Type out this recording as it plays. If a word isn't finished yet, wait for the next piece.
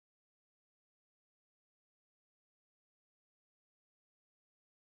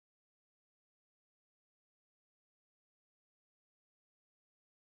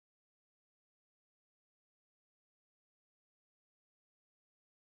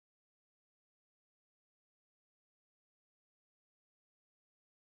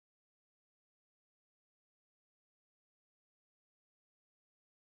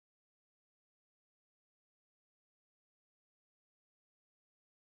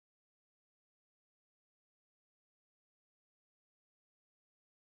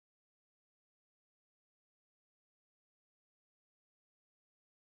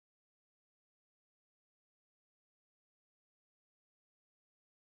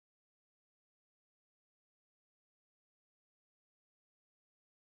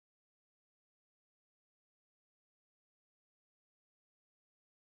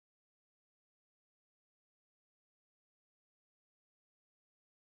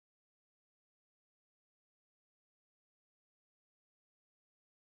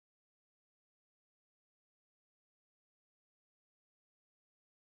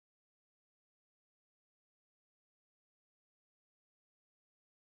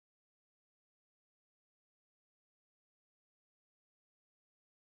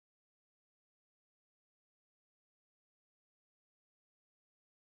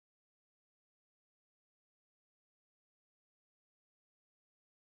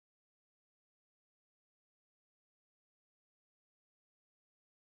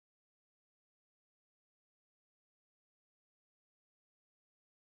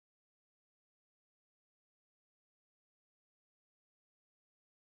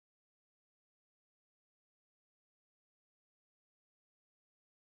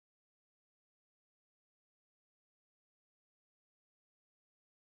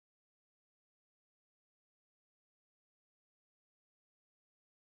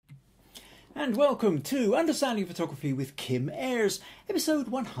And welcome to Understanding Photography with Kim Ayres, episode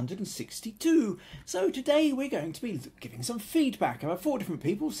 162. So today we're going to be giving some feedback. I've had 4 different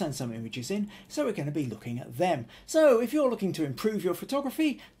people send some images in, so we're going to be looking at them. So if you're looking to improve your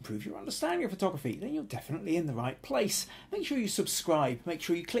photography, improve your understanding of photography, then you're definitely in the right place. Make sure you subscribe, make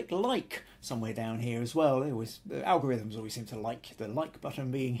sure you click like somewhere down here as well. The algorithms always seem to like the like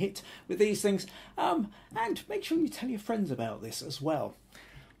button being hit with these things. And make sure you tell your friends about this as well.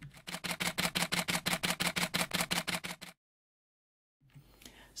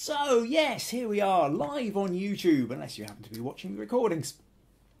 So yes, here we are live on YouTube, unless you happen to be watching the recordings.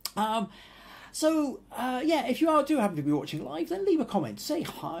 Yeah, if you do happen to be watching live, then leave a comment, say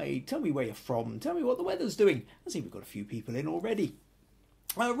hi, tell me where you're from, tell me what the weather's doing. I see we've got a few people in already.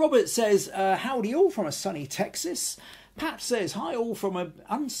 Robert says, howdy all from a sunny Texas. Pat says, hi all from an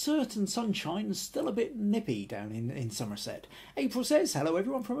uncertain sunshine and still a bit nippy down in Somerset. April says, hello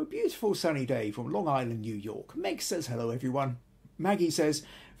everyone from a beautiful sunny day from Long Island, New York. Meg says, hello everyone. Maggie says,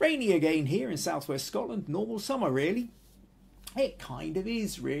 rainy again here in southwest Scotland, normal summer really. It kind of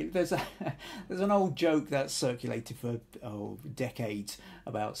is really. There's an old joke that's circulated for decades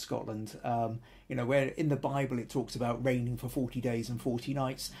about Scotland. You know, where in the Bible it talks about raining for 40 days and 40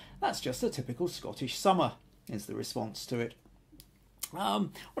 nights. That's just a typical Scottish summer, is the response to it.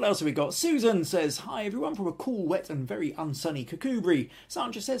 What else have we got? Susan says, hi everyone from a cool, wet and very unsunny Kirkcudbright.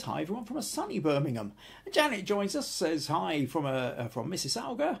 Sandra says, hi everyone from a sunny Birmingham. Janet joins us, says hi from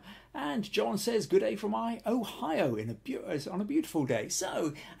Mississauga. And John says, good day from Ohio on a beautiful day.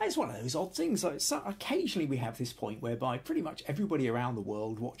 So it's one of those odd things. So occasionally we have this point whereby pretty much everybody around the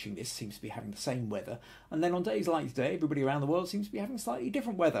world watching this seems to be having the same weather. And then on days like today, everybody around the world seems to be having slightly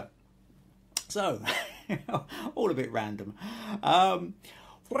different weather. So, all a bit random.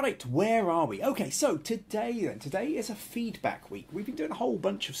 Right, where are we? Okay, so today is a feedback week. We've been doing a whole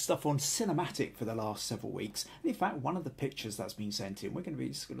bunch of stuff on cinematic for the last several weeks. And in fact, one of the pictures that's been sent in, we're going to be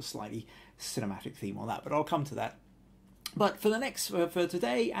just got a slightly cinematic theme on that, but I'll come to that. But for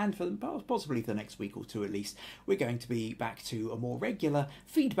today and for possibly for the next week or two at least, we're going to be back to a more regular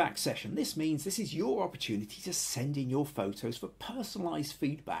feedback session. This means this is your opportunity to send in your photos for personalised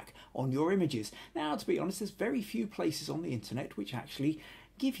feedback on your images. Now, to be honest, there's very few places on the internet which actually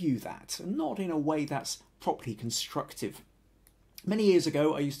give you that, and not in a way that's properly constructive. Many years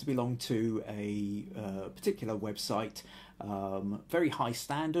ago, I used to belong to a particular website, very high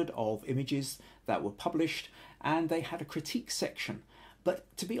standard of images that were published, and they had a critique section. But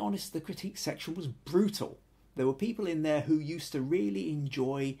to be honest, the critique section was brutal. There were people in there who used to really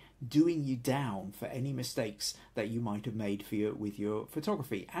enjoy doing you down for any mistakes that you might have made with your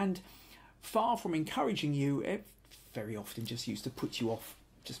photography. And far from encouraging you, it very often just used to put you off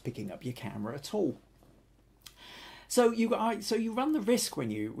just picking up your camera at all. So you run the risk when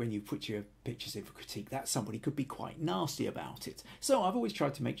you put your pictures in for critique that somebody could be quite nasty about it. So I've always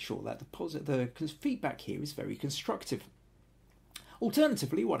tried to make sure that the feedback here is very constructive.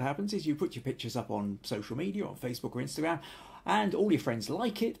 Alternatively, what happens is you put your pictures up on social media, on Facebook or Instagram, and all your friends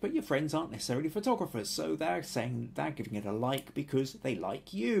like it, but your friends aren't necessarily photographers, so they're giving it a like because they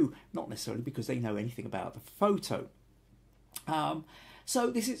like you, not necessarily because they know anything about the photo.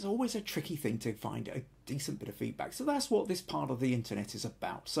 So this is always a tricky thing to find a decent bit of feedback. So that's what this part of the internet is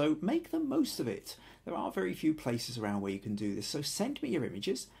about. So make the most of it. There are very few places around where you can do this. So send me your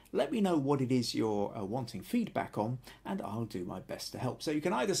images. Let me know what it is you're wanting feedback on, and I'll do my best to help. So you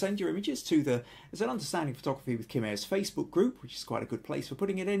can either send your images to there's an Understanding Photography with Kim Ayres Facebook group, which is quite a good place for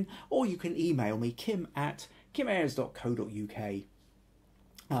putting it in, or you can email me, kim@kimayres.co.uk.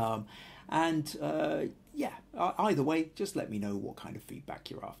 Yeah, either way, just let me know what kind of feedback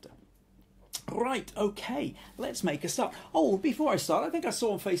you're after. Right, okay, let's make a start. Oh, before I start, I think I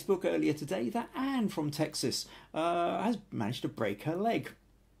saw on Facebook earlier today that Anne from Texas has managed to break her leg.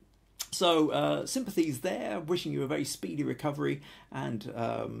 So sympathies there, wishing you a very speedy recovery,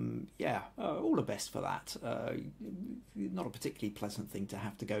 and yeah, all the best for that. Not a particularly pleasant thing to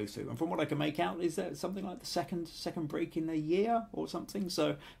have to go through, and from what I can make out, is that something like the second break in a year or something,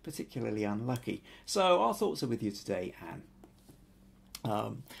 so particularly unlucky. So our thoughts are with you today, Anne.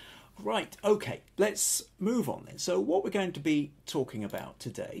 Right, okay, let's move on then. So what we're going to be talking about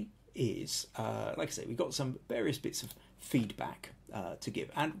today is, like I say, we've got some various bits of feedback to give,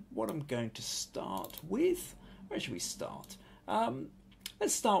 and what I'm going to start with, where should we start?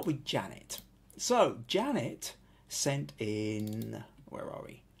 Let's start with Janet. So Janet sent in, where are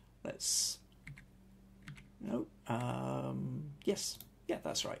we? Yes, yeah,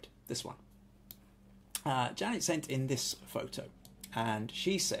 that's right, this one. Janet sent in this photo, and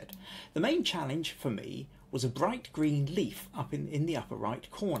she said, the main challenge for me was a bright green leaf up in the upper right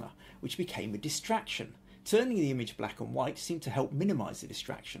corner, which became a distraction. Turning the image black and white seemed to help minimise the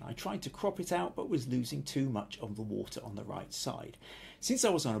distraction. I tried to crop it out, but was losing too much of the water on the right side. Since I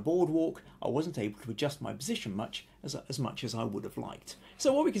was on a boardwalk, I wasn't able to adjust my position as much as I would have liked.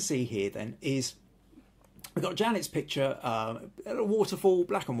 So what we can see here then is we've got Janet's picture, a waterfall,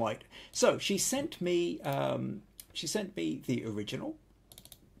 black and white. So she sent me the original,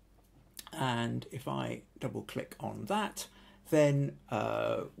 and if I double click on that, then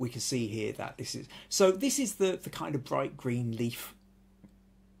we can see here that this is the kind of bright green leaf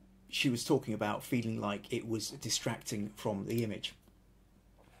she was talking about, feeling like it was distracting from the image.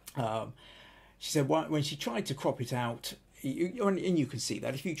 She said when she tried to crop it out, and you can see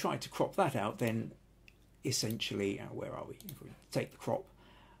that if you try to crop that out, then essentially, where are we? If we take the crop,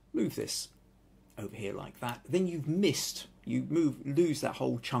 move this over here like that, then you lose that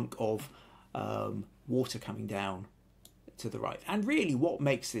whole chunk of water coming down to the right. And really what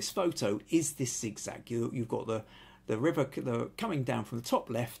makes this photo is this zigzag. You've got the river coming down from the top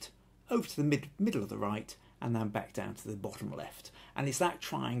left over to the middle of the right, and then back down to the bottom left. And it's that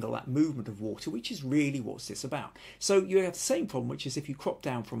triangle, that movement of water, which is really what's this about. So you have the same problem, which is if you crop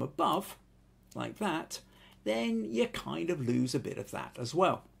down from above like that, then you kind of lose a bit of that as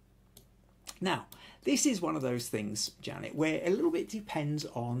well. Now, this is one of those things, Janet, where a little bit depends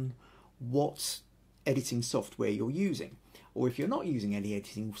on what editing software you're using. Or if you're not using any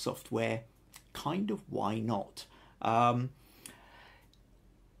editing software, kind of why not?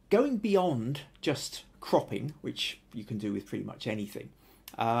 Going beyond just cropping, which you can do with pretty much anything,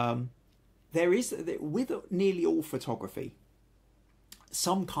 with nearly all photography,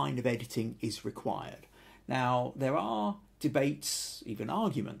 some kind of editing is required. Now, there are debates, even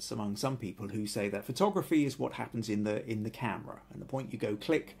arguments among some people who say that photography is what happens in the camera, and the point you go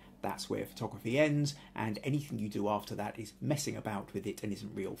click, that's where photography ends, and anything you do after that is messing about with it and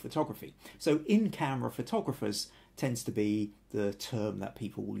isn't real photography. So in-camera photographers tends to be the term that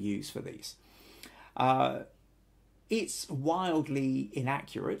people will use for these. It's wildly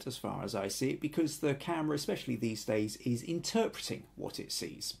inaccurate as far as I see it, because the camera, especially these days, is interpreting what it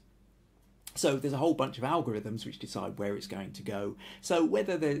sees. So there's a whole bunch of algorithms which decide where it's going to go. So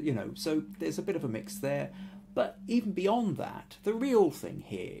whether so there's a bit of a mix there. But even beyond that, the real thing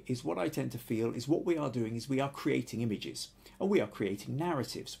here is what I tend to feel is what we are doing is we are creating images, and we are creating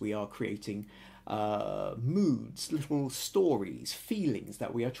narratives. We are creating moods, little stories, feelings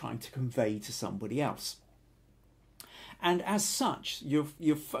that we are trying to convey to somebody else. And as such,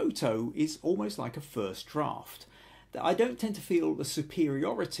 your photo is almost like a first draft. I don't tend to feel the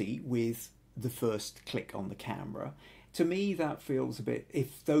superiority with the first click on the camera. To me, that feels a bit,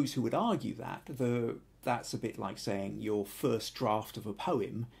 if those who would argue that, that's a bit like saying your first draft of a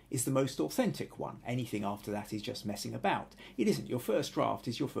poem is the most authentic one. Anything after that is just messing about. It isn't. Your first draft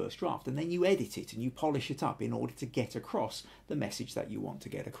is your first draft, and then you edit it and you polish it up in order to get across the message that you want to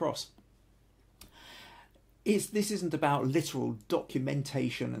get across. This isn't about literal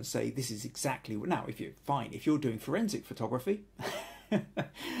documentation and say this is exactly what. Now, if you're doing forensic photography,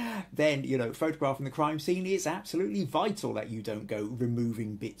 then photographing the crime scene is absolutely vital that you don't go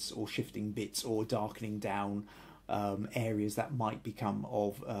removing bits or shifting bits or darkening down areas that might become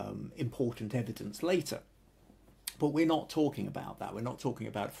of important evidence later. But we're not talking about that. We're not talking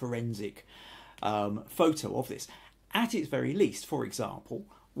about forensic photo of this. At its very least, for example,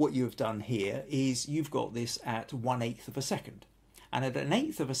 what you have done here is you've got this at 1/8 of a second, and at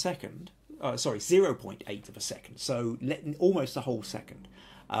 1/8 of a second, 0.8 of a second, so almost a whole second,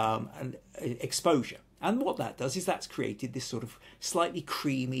 and exposure. And what that does is that's created this sort of slightly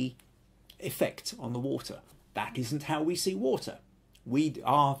creamy effect on the water. That isn't how we see water.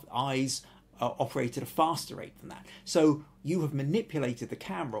 Our eyes operate at a faster rate than that. So you have manipulated the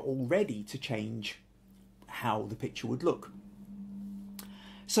camera already to change how the picture would look.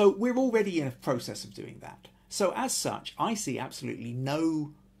 So we're already in a process of doing that. So as such, I see absolutely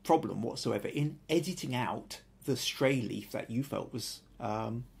no problem whatsoever in editing out the stray leaf that you felt was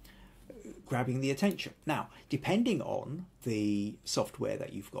grabbing the attention. Now, depending on the software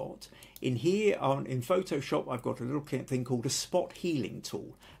that you've got, in Photoshop, I've got a little thing called a spot healing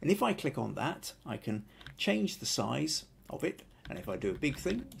tool. And if I click on that, I can change the size of it. And if I do a big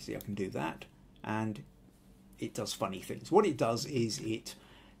thing, you see I can do that. And it does funny things. What it does is it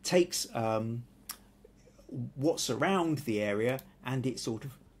takes what's around the area and it sort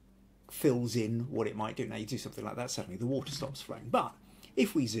of fills in what it might do. Now you do something like that, suddenly the water stops flowing. But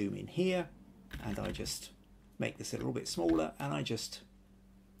if we zoom in here and I just make this a little bit smaller and I just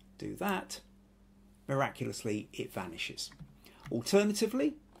do that, miraculously it vanishes.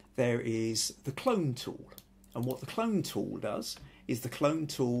 Alternatively, there is the clone tool. And what the clone tool does is the clone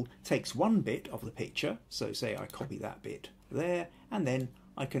tool takes one bit of the picture, so say I copy that bit there, and then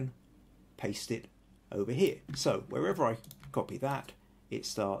I can paste it over here. So wherever I copy that, it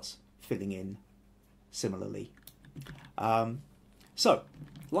starts filling in similarly. So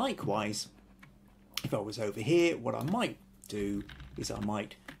likewise, if I was over here, what I might do is I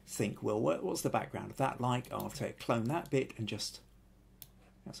might think, well, what's the background of that like? I'll clone that bit and just,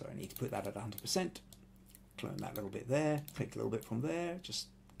 sorry, I need to put that at 100%. Clone that little bit there, take a little bit from there, just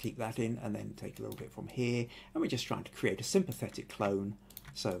keep that in, and then take a little bit from here. And we're just trying to create a sympathetic clone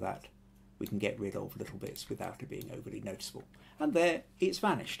so that we can get rid of little bits without it being overly noticeable. And there, it's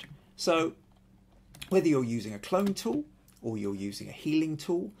vanished. So whether you're using a clone tool or you're using a healing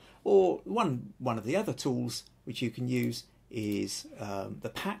tool, or one of the other tools which you can use is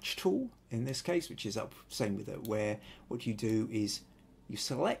the patch tool in this case, which is up same with it, where what you do is you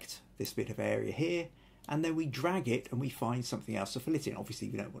select this bit of area here, and then we drag it and we find something else to fill it in. Obviously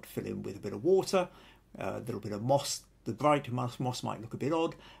we don't want to fill in with a bit of water, a little bit of moss. The bright moss might look a bit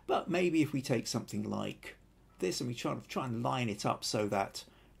odd, but maybe if we take something like this and we try and line it up so that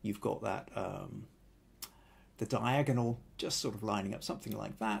you've got that the diagonal just sort of lining up, something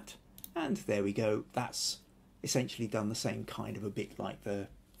like that, and there we go. That's essentially done the same kind of a bit like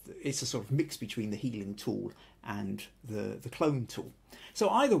it's a sort of mix between the healing tool and the clone tool. So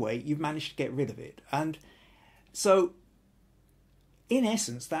either way, you've managed to get rid of it. And so in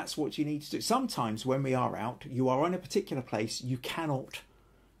essence, that's what you need to do. Sometimes when we are out, you are in a particular place, you cannot,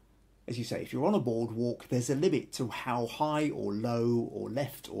 as you say, if you're on a boardwalk, there's a limit to how high or low or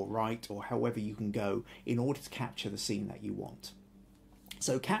left or right or however you can go in order to capture the scene that you want.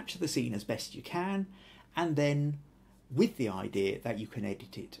 So capture the scene as best you can, and then with the idea that you can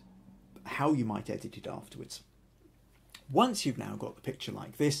edit it, how you might edit it afterwards. Once you've now got the picture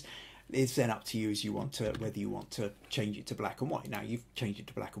like this, it's then up to you as you want to, whether you want to change it to black and white. Now you've changed it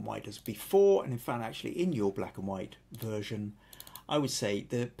to black and white as before, and in fact actually in your black and white version, I would say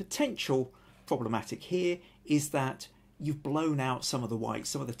the potential problematic here is that you've blown out some of the white,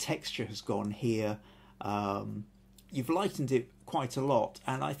 some of the texture has gone here. You've lightened it quite a lot,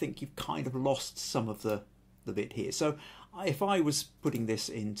 and I think you've kind of lost some of the bit here. So if I was putting this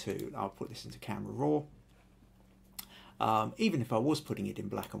into, I'll put this into Camera Raw, even if I was putting it in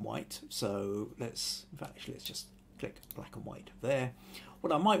black and white, so let's just click black and white there.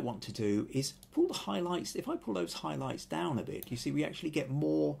 What I might want to do is pull the highlights. If I pull those highlights down a bit, you see we actually get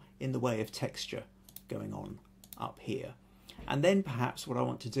more in the way of texture going on up here. And then perhaps what I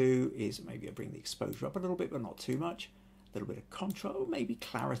want to do is maybe I bring the exposure up a little bit, but not too much. A little bit of contrast, or maybe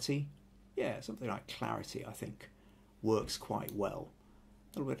clarity. Yeah, something like clarity I think works quite well.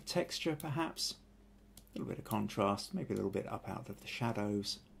 A little bit of texture perhaps, a little bit of contrast, maybe a little bit up out of the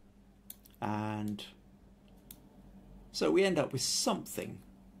shadows. And so we end up with something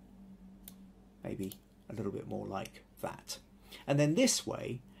maybe a little bit more like that. And then this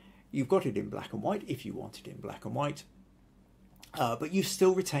way, you've got it in black and white if you want it in black and white, but you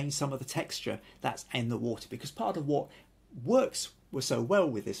still retain some of the texture that's in the water, because part of what works so well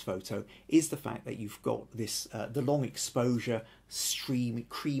with this photo is the fact that you've got this the long exposure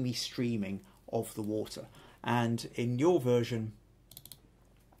creamy streaming of the water. And in your version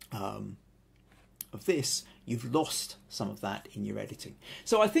of this, you've lost some of that in your editing.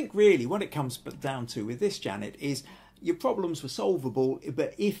 So I think really what it comes down to with this, Janet, is your problems were solvable,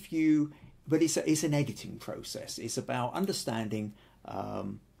 but it's an editing process. It's about understanding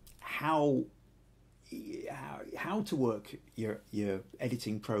how to work your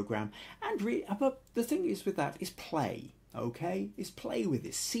editing program, and but the thing is with that is play. Okay, is play with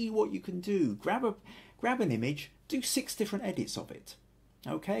it, see what you can do, grab an image, do 6 different edits of it.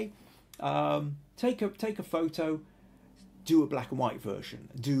 Okay, take a photo, do a black and white version,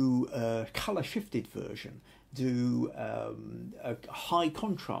 do a color shifted version, do a high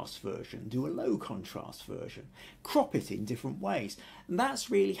contrast version, do a low contrast version, crop it in different ways. And that's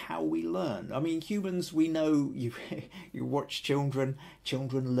really how we learn. I mean, humans, we know, you watch children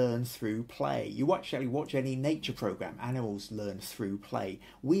learn through play. You actually watch any nature program, animals learn through play.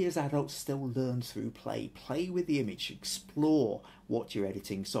 We as adults still learn through play. Play with the image, explore what your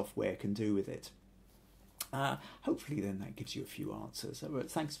editing software can do with it. Hopefully then that gives you a few answers.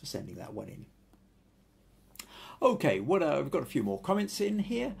 Thanks for sending that one in. Okay, we've got a few more comments in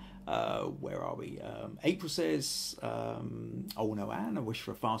here. Where are we? April says, oh no, Anne, I wish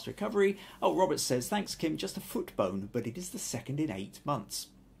for a fast recovery. Oh, Robert says, thanks, Kim, just a foot bone, but it is the second in 8 months.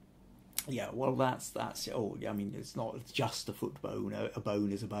 Yeah, well, that's oh, I mean, it's not just a foot bone. A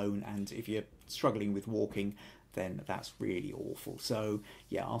bone is a bone, and if you're struggling with walking, then that's really awful. So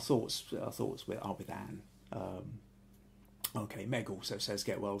yeah, our thoughts are with Anne Okay, Meg also says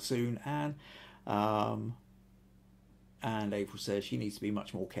get well soon, and April says she needs to be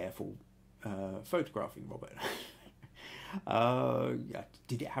much more careful photographing Robert. Yeah,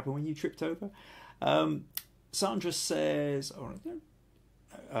 did it happen when you tripped over? Sandra says, where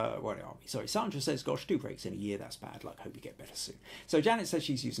are we? Sorry, Sandra says, gosh, 2 breaks in a year, that's bad luck, hope you get better soon. So Janet says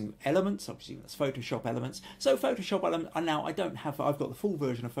she's using Elements, I presume that's Photoshop Elements. So Photoshop Elements, and now I've got the full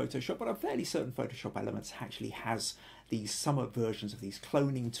version of Photoshop, but I'm fairly certain Photoshop Elements actually has these summer versions of these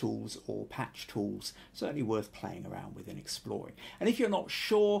cloning tools or patch tools, certainly worth playing around with and exploring. And if you're not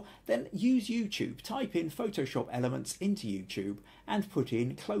sure, then use YouTube. Type in Photoshop Elements into YouTube and put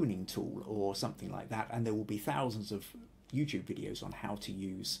in cloning tool or something like that, and there will be thousands of YouTube videos on how to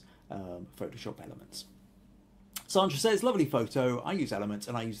use Photoshop Elements. Sandra says, lovely photo, I use Elements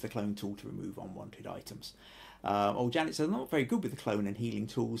and I use the clone tool to remove unwanted items. Janet says, I'm not very good with the clone and healing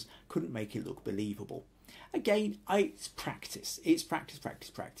tools, couldn't make it look believable. Again, it's practice. It's practice, practice,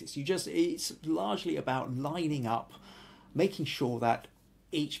 practice. It's largely about lining up, making sure that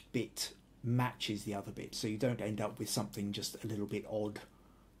each bit matches the other bit, so you don't end up with something just a little bit odd.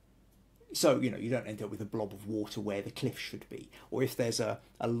 So, you don't end up with a blob of water where the cliff should be. Or if there's a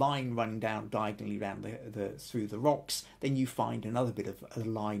line running down diagonally down through the rocks, then you find another bit of a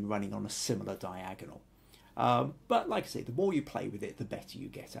line running on a similar diagonal. But like I say, the more you play with it, the better you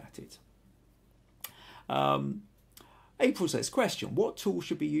get at it. April says, question, what tool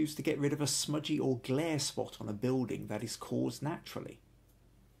should be used to get rid of a smudgy or glare spot on a building that is caused naturally?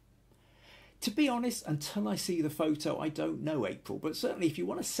 To be honest, until I see the photo, I don't know, April. But certainly if you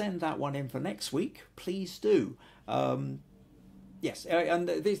want to send that one in for next week, please do. Yes, and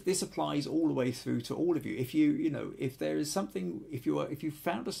this applies all the way through to all of you. If there is something, if you've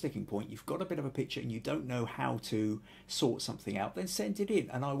found a sticking point, you've got a bit of a picture and you don't know how to sort something out, then send it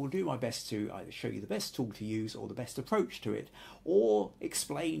in, and I will do my best to either show you the best tool to use or the best approach to it, or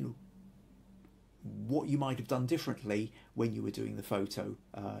explain what you might have done differently when you were doing the photo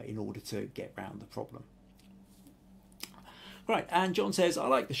in order to get round the problem. Right, and John says, I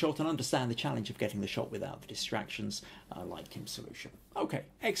like the shot and understand the challenge of getting the shot without the distractions. I like Kim's solution. Okay,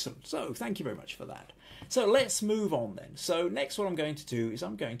 excellent. So thank you very much for that. So let's move on then. So next what I'm going to do is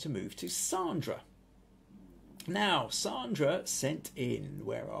I'm going to move to Sandra. Now, Sandra sent in,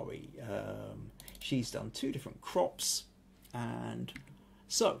 where are we? She's done 2 different crops. And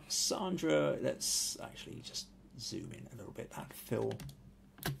so Sandra, let's actually just zoom in a little bit and fill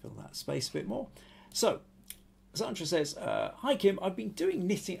that space a bit more. So Sandra says, hi Kim, I've been doing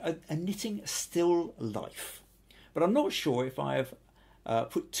a knitting still life, but I'm not sure if I have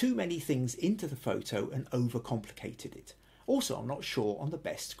put too many things into the photo and overcomplicated it. Also, I'm not sure on the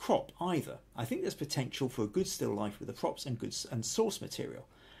best crop either. I think there's potential for a good still life with the props and source material.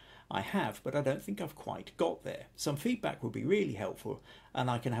 I have, but I don't think I've quite got there. Some feedback would be really helpful, and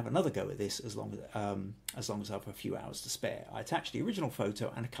I can have another go at this as long as I have a few hours to spare. I attached the original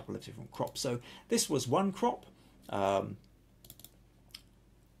photo and a couple of different crops. So this was one crop.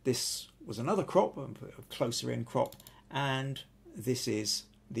 This was another crop, a closer in crop, and this is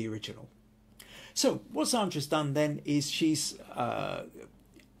the original. So what Sandra's done then is she's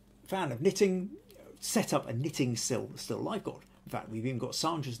fan of knitting, set up a knitting still life. In fact, we've even got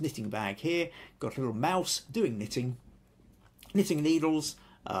Sandra's knitting bag here, got a little mouse doing knitting needles,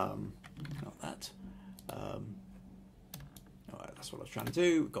 not that. That's what I was trying to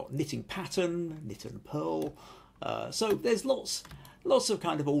do. We've got knitting pattern, knit and purl. So there's lots of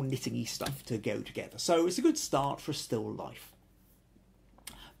kind of all knitting-y stuff to go together. So it's a good start for a still life.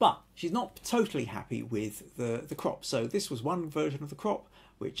 But she's not totally happy with the crop. So this was one version of the crop,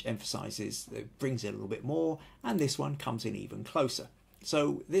 which emphasises, brings it a little bit more, and this one comes in even closer.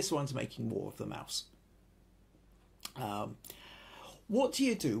 So this one's making more of the mouse. What do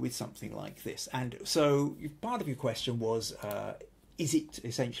you do with something like this? And so part of your question was, is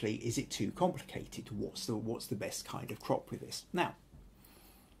it too complicated? What's the best kind of crop with this? Now,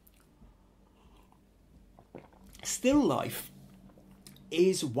 still life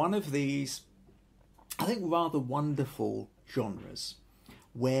is one of these, I think, rather wonderful genres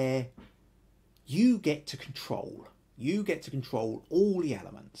where you get to control all the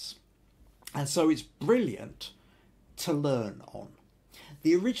elements, and so it's brilliant to learn on.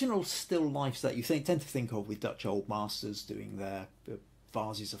 The original still lifes that you tend to think of with Dutch old masters doing their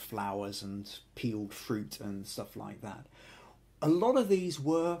vases of flowers and peeled fruit and stuff like that, a lot of these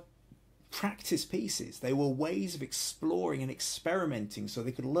were practice pieces. They were ways of exploring and experimenting so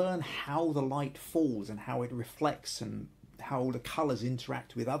they could learn how the light falls and how it reflects and how the colours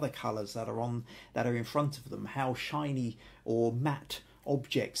interact with other colours that are in front of them, how shiny or matte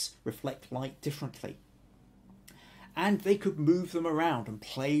objects reflect light differently. and they could move them around and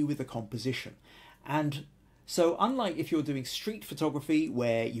play with the composition. And so unlike if you're doing street photography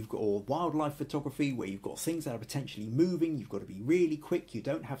where you've got, or wildlife photography where you've got things that are potentially moving, you've got to be really quick, you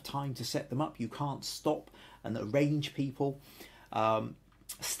don't have time to set them up, you can't stop and arrange people.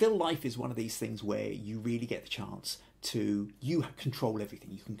 Still life is one of these things where you really get the chance to, you control everything.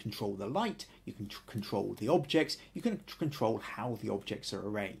 You can control the light, you can control the objects, you can control how the objects are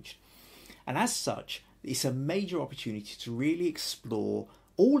arranged. And as such, it's a major opportunity to really explore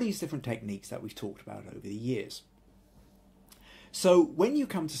all these different techniques that we've talked about over the years. So when you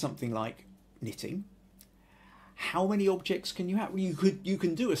come to something like knitting, how many objects can you have? Well, you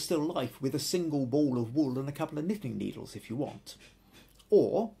can do a still life with a single ball of wool and a couple of knitting needles if you want.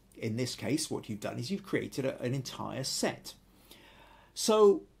 Or, in this case, what you've done is you've created an entire set.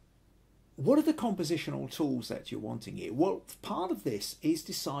 So, what are the compositional tools that you're wanting here? Well, part of this is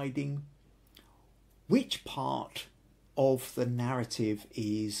deciding which part of the narrative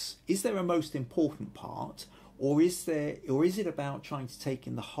is there a most important part, or is it about trying to take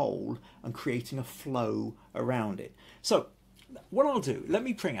in the whole and creating a flow around it? So, what I'll do, let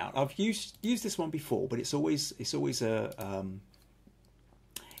me bring out. I've used this one before, but it's always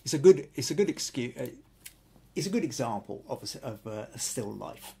a good example of a still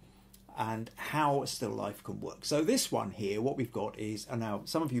life and how a still life can work. So this one here, what we've got is, and now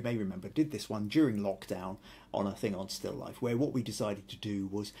some of you may remember, did this one during lockdown on a thing on still life, where what we decided to do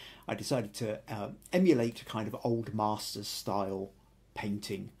was I decided to emulate a kind of old masters style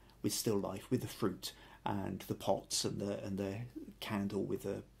painting with still life, with the fruit and the pots and the candle with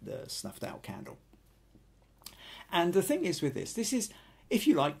the snuffed out candle. And the thing is with this is, if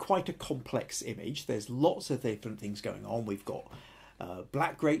you like, quite a complex image. There's lots of different things going on. We've got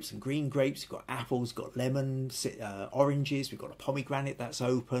black grapes and green grapes, we've got apples, we've got lemons, oranges, we've got a pomegranate that's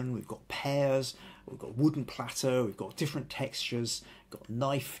open, we've got pears, we've got wooden platter, we've got different textures, we've got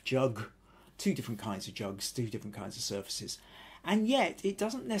knife, jug, two different kinds of jugs, two different kinds of surfaces. And yet it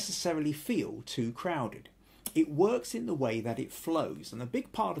doesn't necessarily feel too crowded. It works in the way that it flows. And a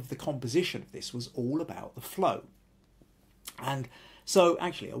big part of the composition of this was all about the flow. And so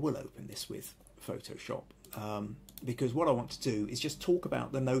actually I will open this with Photoshop because what I want to do is just talk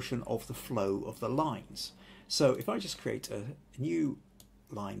about the notion of the flow of the lines. So if I just create a new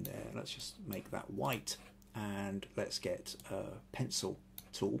line there, let's just make that white and let's get a pencil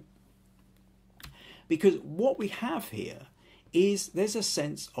tool. Because what we have here is there's a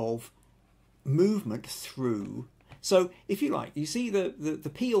sense of movement through. So if you like, you see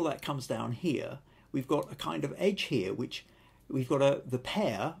the peel that comes down here, we've got a kind of edge here which we've got the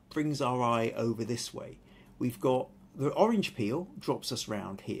pear brings our eye over this way. We've got the orange peel drops us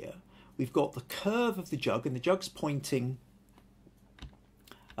round here. We've got the curve of the jug, and the jug's pointing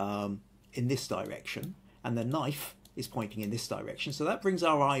in this direction, and the knife is pointing in this direction. So that brings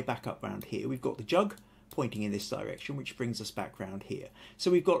our eye back up round here. We've got the jug pointing in this direction, which brings us back round here.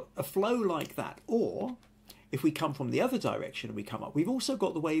 So we've got a flow like that. Or if we come from the other direction and we come up, we've also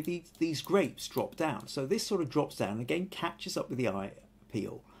got the way these grapes drop down. So this sort of drops down, again catches up with the eye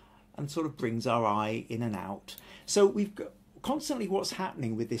peel and sort of brings our eye in and out. So we've got constantly what's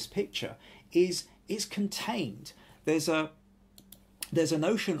happening with this picture is it's contained. There's a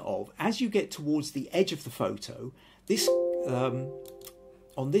notion of, as you get towards the edge of the photo, this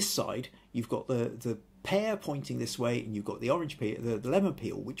on this side you've got the pear pointing this way, and you've got the orange peel, the lemon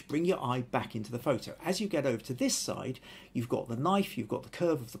peel, which bring your eye back into the photo. As you get over to this side, you've got the knife, you've got the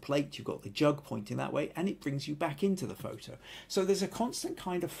curve of the plate, you've got the jug pointing that way, and it brings you back into the photo. So there's a constant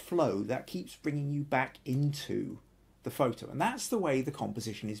kind of flow that keeps bringing you back into the photo, and that's the way the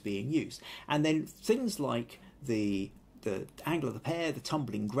composition is being used. And then things like the angle of the pear, the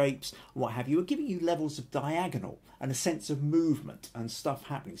tumbling grapes, what have you, are giving you levels of diagonal and a sense of movement and stuff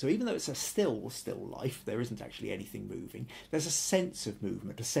happening. So even though it's a still life, there isn't actually anything moving, there's a sense of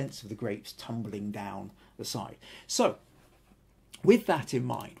movement, a sense of the grapes tumbling down the side. So with that in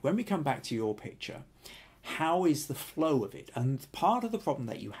mind, when we come back to your picture, how is the flow of it? And part of the problem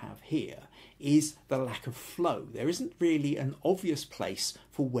that you have here is the lack of flow. There isn't really an obvious place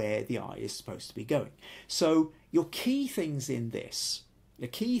for where the eye is supposed to be going. So your key things in this, the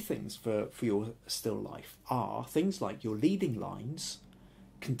key things for your still life are things like your leading lines,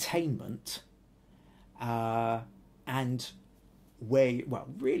 containment, and where, well,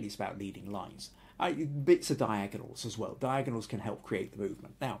 really it's about leading lines. Bits of diagonals as well. Diagonals can help create the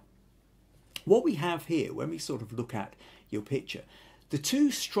movement. Now, what we have here, when we sort of look at your picture, the two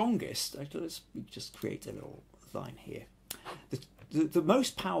strongest, let's just create a little line here. The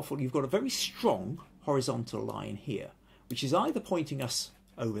most powerful, you've got a very strong horizontal line here, which is either pointing us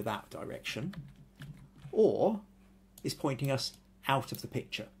over that direction, or is pointing us out of the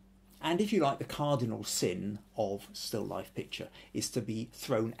picture. And if you like, the cardinal sin of still life picture is to be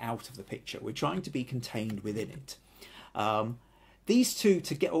thrown out of the picture. We're trying to be contained within it. These two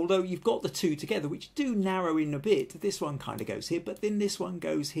together, although you've got the two together, which do narrow in a bit, this one kind of goes here, but then this one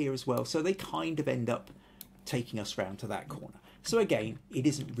goes here as well. So they kind of end up taking us round to that corner. So again, it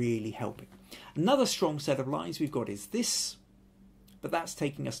isn't really helping. Another strong set of lines we've got is this, but that's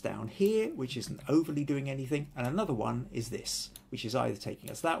taking us down here, which isn't overly doing anything. And another one is this, which is either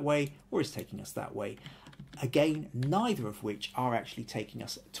taking us that way or is taking us that way. Again, neither of which are actually taking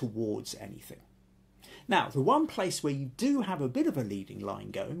us towards anything. Now, the one place where you do have a bit of a leading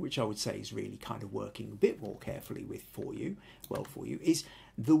line going, which I would say is really kind of working a bit more carefully for you, is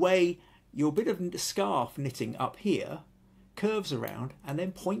the way your bit of scarf knitting up here curves around and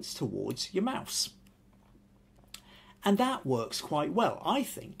then points towards your mouse. And that works quite well, I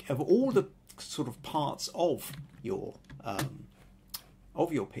think. Of all the sort of parts of your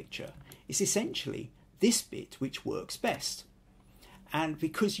picture, it's essentially this bit which works best. And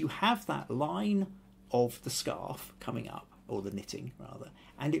because you have that line of the scarf coming up, or the knitting rather,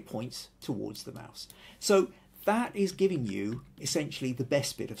 and it points towards the mouse. So that is giving you essentially the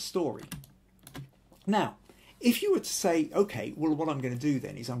best bit of story. Now, if you were to say, okay, well, what I'm going to do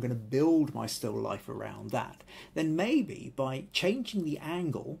then is I'm going to build my still life around that, then maybe by changing the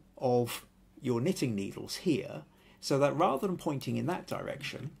angle of your knitting needles here, so that rather than pointing in that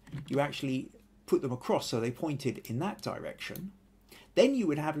direction, you actually put them across so they pointed in that direction, then you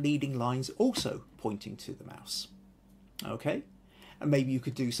would have leading lines also pointing to the mouse. Okay? And maybe you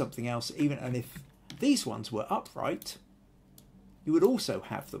could do something else, and if these ones were upright, you would also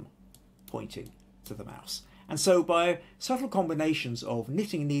have them pointing to the mouse. And so by subtle combinations of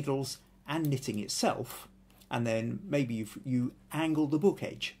knitting needles and knitting itself, and then maybe you angle the book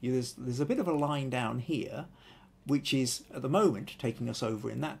edge. There's a bit of a line down here, which is at the moment taking us over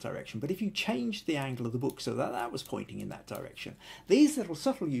in that direction. But if you changed the angle of the book so that that was pointing in that direction, these little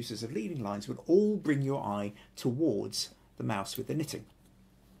subtle uses of leading lines would all bring your eye towards the mouse with the knitting.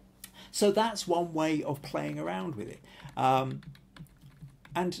 So that's one way of playing around with it.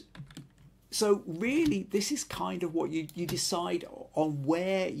 And so really, this is kind of what you decide on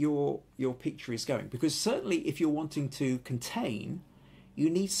where your picture is going. Because certainly if you're wanting to contain, you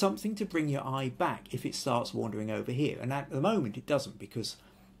need something to bring your eye back if it starts wandering over here. And at the moment it doesn't, because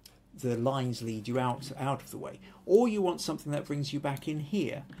the lines lead you out of the way. Or you want something that brings you back in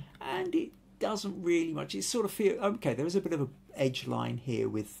here. And it doesn't really much. It sort of feels, okay, there is a bit of an edge line here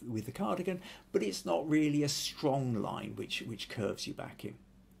with the cardigan, but it's not really a strong line which curves you back in.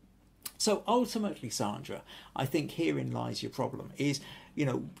 So ultimately, Sandra, I think herein lies your problem is,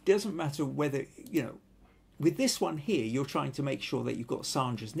 doesn't matter whether, with this one here, you're trying to make sure that you've got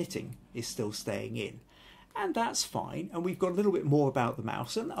Sandra's knitting is still staying in. And that's fine. And we've got a little bit more about the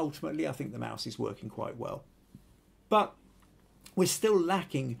mouse. And ultimately, I think the mouse is working quite well. But we're still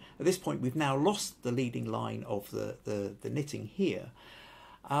lacking, at this point, we've now lost the leading line of the knitting here.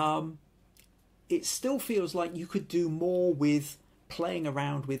 It still feels like you could do more with playing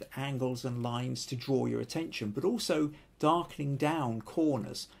around with angles and lines to draw your attention, but also darkening down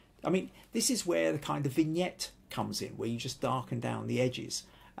corners. I mean, this is where the kind of vignette comes in, where you just darken down the edges,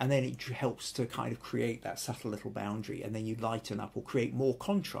 and then it helps to kind of create that subtle little boundary, and then you lighten up or create more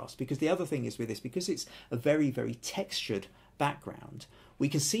contrast. Because the other thing is with this, because it's a very, very textured background, we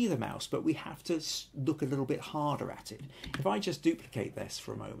can see the mouse, but we have to look a little bit harder at it. If I just duplicate this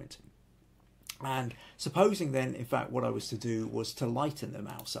for a moment, and supposing then, in fact, what I was to do was to lighten the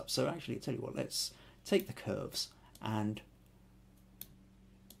mouse up. So actually, I'll tell you what, let's take the curves and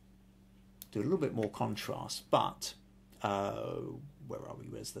do a little bit more contrast. But, where are we?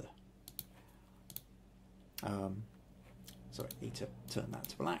 Where's the... sorry, I need to turn that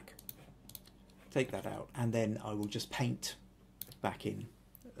to black. Take that out. And then I will just paint back in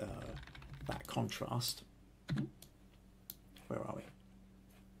that contrast. Where are we?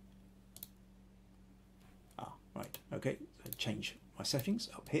 Right, okay, so change my settings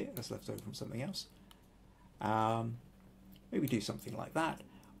up here, that's left over from something else. Maybe do something like that,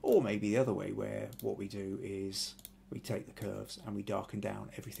 or maybe the other way, where what we do is we take the curves and we darken down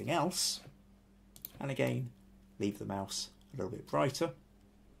everything else, and again, leave the mouse a little bit brighter,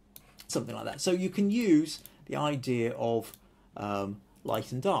 something like that. So you can use the idea of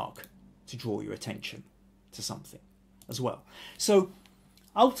light and dark to draw your attention to something as well. So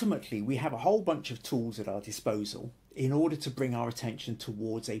ultimately, we have a whole bunch of tools at our disposal in order to bring our attention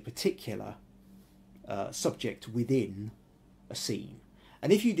towards a particular subject within a scene.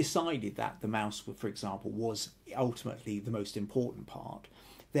 And if you decided that the mouse, for example, was ultimately the most important part,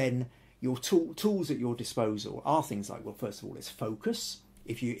 then your tools at your disposal are things like, well, first of all, it's focus.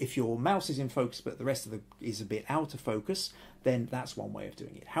 If your mouse is in focus but the rest of is a bit out of focus, then that's one way of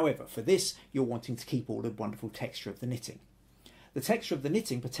doing it. However, for this, you're wanting to keep all the wonderful texture of the knitting. The texture of the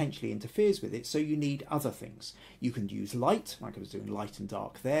knitting potentially interferes with it, so you need other things. You can use light, like I was doing light and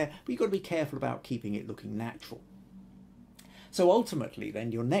dark there, but you've got to be careful about keeping it looking natural. So ultimately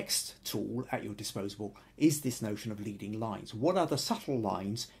then, your next tool at your disposal is this notion of leading lines. What other subtle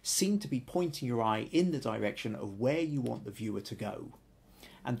lines seem to be pointing your eye in the direction of where you want the viewer to go?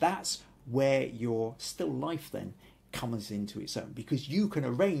 And that's where your still life then comes into its own, because you can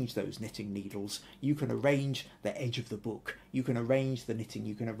arrange those knitting needles, you can arrange the edge of the book, you can arrange the knitting,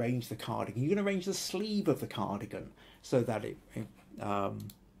 you can arrange the cardigan, you can arrange the sleeve of the cardigan so that it,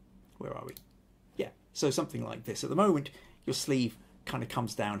 where are we? Yeah, so something like this. At the moment, your sleeve kind of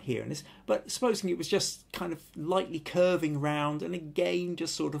comes down here, and this, but supposing it was just kind of lightly curving round, and again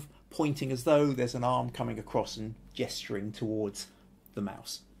just sort of pointing as though there's an arm coming across and gesturing towards the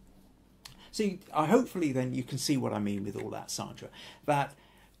mouse. So hopefully then you can see what I mean with all that, Sandra, that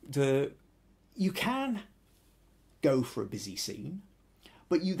you can go for a busy scene,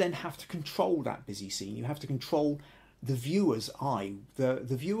 but you then have to control that busy scene. You have to control the viewer's eye. The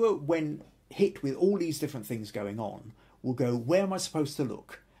viewer, when hit with all these different things going on, will go, where am I supposed to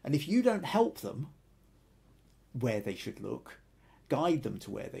look? And if you don't help them where they should look, guide them to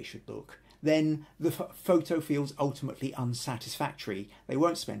where they should look, then the photo feels ultimately unsatisfactory. They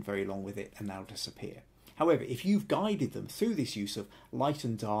won't spend very long with it and they'll disappear. However, if you've guided them through this use of light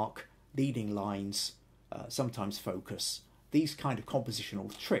and dark, leading lines, sometimes focus, these kind of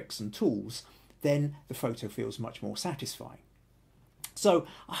compositional tricks and tools, then the photo feels much more satisfying. So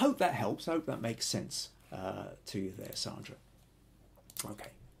I hope that helps. I hope that makes sense to you there, Sandra.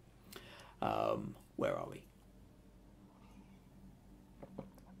 Okay, where are we?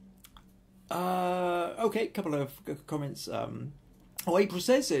 Okay, a couple of comments. April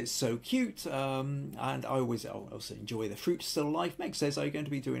says it's so cute, and I also enjoy the fruit still life. Meg says, are you going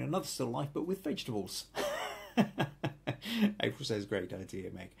to be doing another still life but with vegetables? April says, great idea,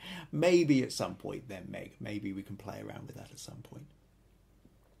 Meg. Maybe at some point then, Meg. Maybe we can play around with that at some point.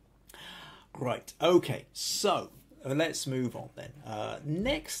 Right, okay, so let's move on then.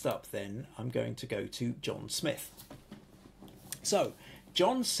 Next up then, I'm going to go to John Smith. So,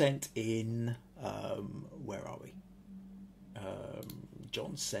 John sent in, where are we?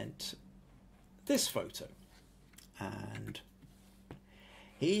 John sent this photo, and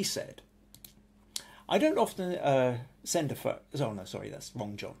he said, I don't often send a photo. Oh no, sorry, that's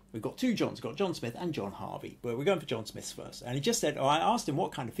wrong John. We've got two Johns. We've got John Smith and John Harvey, but we're going for John Smith first. And he just said, I asked him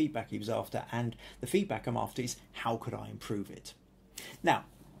what kind of feedback he was after, and the feedback I'm after is, how could I improve it? Now,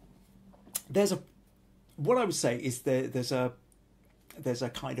 what I would say is there's a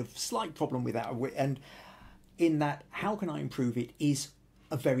kind of slight problem with that, and in that, how can I improve it is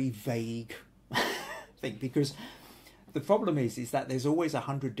a very vague thing, because the problem is that there's always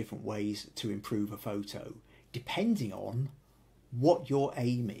 100 different ways to improve a photo, depending on what your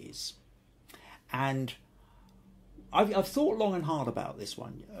aim is. And I've thought long and hard about this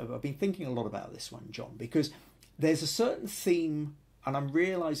one. I've been thinking a lot about this one, John, because there's a certain theme, and I'm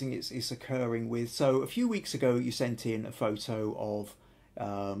realising it's occurring with. So a few weeks ago, you sent in a photo of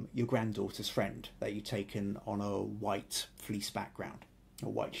your granddaughter's friend that you'd taken on a white fleece background, a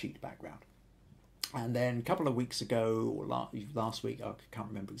white sheet background. And then a couple of weeks ago, or last week, I can't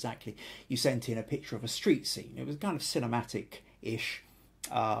remember exactly, you sent in a picture of a street scene. It was kind of cinematic-ish,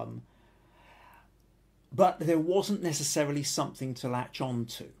 but there wasn't necessarily something to latch on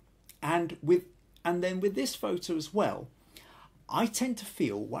to. And then with this photo as well, I tend to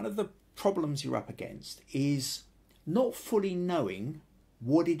feel one of the problems you're up against is not fully knowing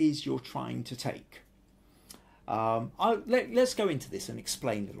what it is you're trying to take. Let's go into this and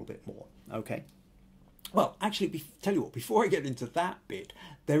explain a little bit more, okay? Well, actually, tell you what, before I get into that bit,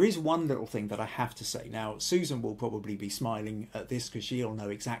 there is one little thing that I have to say. Now, Susan will probably be smiling at this because she'll know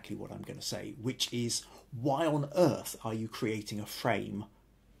exactly what I'm going to say, which is, why on earth are you creating a frame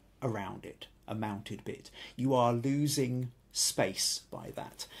around it, a mounted bit? You are losing space by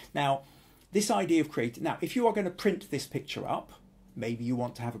that. Now, this idea of creating... Now, if you are going to print this picture up, maybe you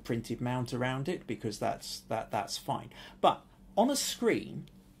want to have a printed mount around it, because that's fine. But on a screen...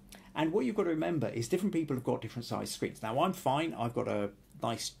 And what you've got to remember is different people have got different size screens. Now, I'm fine. I've got a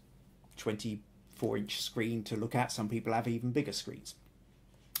nice 24-inch screen to look at. Some people have even bigger screens.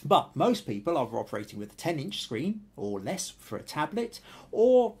 But most people are operating with a 10-inch screen or less for a tablet,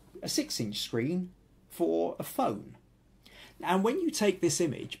 or a 6-inch screen for a phone. And when you take this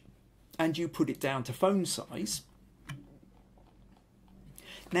image and you put it down to phone size,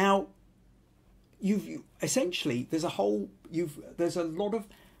 now essentially there's a lot of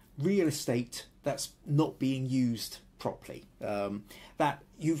real estate that's not being used properly. That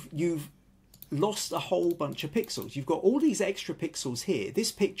you've lost a whole bunch of pixels. You've got all these extra pixels here.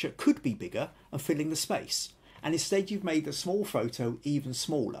 This picture could be bigger and filling the space, and instead you've made the small photo even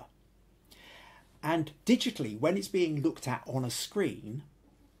smaller. And digitally, when it's being looked at on a screen,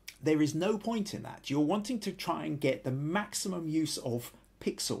 there is no point in that. You're wanting to try and get the maximum use of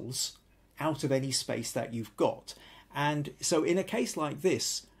pixels out of any space that you've got. And so in a case like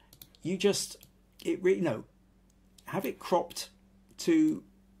this, you just, have it cropped to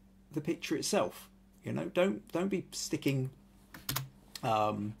the picture itself. Don't be sticking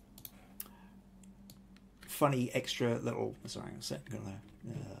funny extra little, sorry,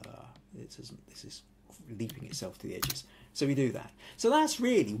 this is leaping itself to the edges. So we do that. So that's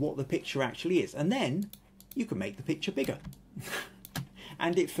really what the picture actually is. And then you can make the picture bigger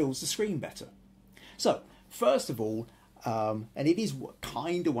and it fills the screen better. So first of all, and it is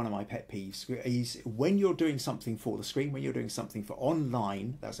kind of one of my pet peeves, is when you're doing something for the screen, when you're doing something for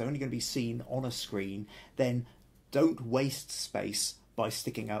online, that's only going to be seen on a screen, then don't waste space by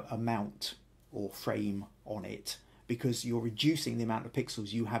sticking a mount or frame on it, because you're reducing the amount of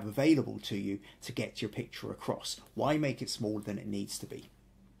pixels you have available to you to get your picture across. Why make it smaller than it needs to be?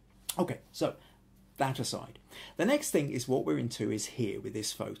 Okay, so that aside. The next thing is what we're into is here with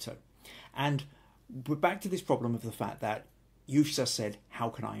this photo. And we're back to this problem of the fact that you've just said, how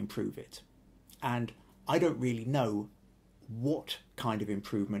can I improve it? And I don't really know what kind of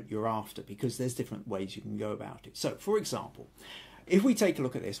improvement you're after, because there's different ways you can go about it. So, for example, if we take a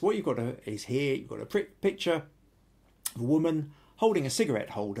look at this, what you've got is here, you've got a picture of a woman holding a cigarette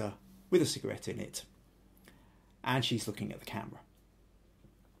holder with a cigarette in it, and she's looking at the camera.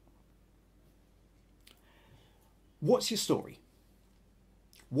 What's your story?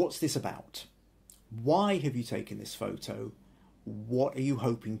 What's this about? Why have you taken this photo? What are you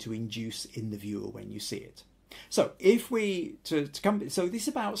hoping to induce in the viewer when you see it? So if we, so this is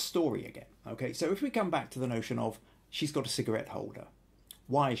about story again, okay? So if we come back to the notion of she's got a cigarette holder.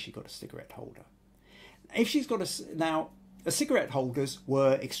 Why has she got a cigarette holder? If she's got now, cigarette holders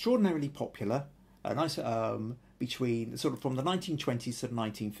were extraordinarily popular, between sort of from the 1920s to the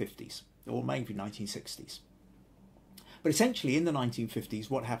 1950s, or maybe 1960s. But essentially in the 1950s,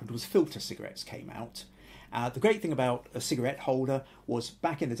 what happened was filter cigarettes came out. The great thing about a cigarette holder was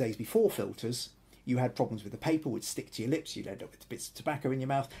back in the days before filters, you had problems with the paper, would stick to your lips, you'd end up with bits of tobacco in your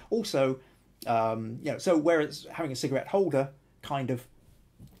mouth. Also, so whereas having a cigarette holder kind of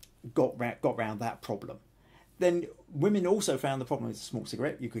got round that problem. Then women also found the problem with a small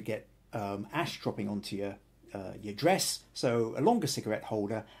cigarette. You could get ash dropping onto your dress, so a longer cigarette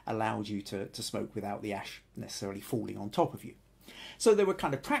holder allowed you to smoke without the ash necessarily falling on top of you. So there were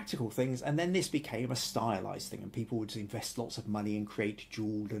kind of practical things, and then this became a stylized thing, and people would invest lots of money and create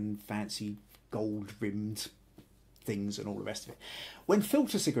jeweled and fancy gold-rimmed things and all the rest of it. When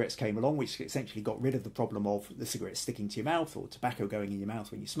filter cigarettes came along, which essentially got rid of the problem of the cigarette sticking to your mouth or tobacco going in your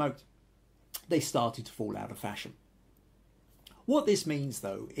mouth when you smoked, they started to fall out of fashion. What this means,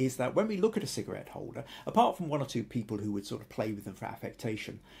 though, is that when we look at a cigarette holder, apart from one or two people who would sort of play with them for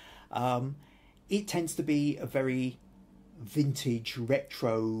affectation, it tends to be a very vintage,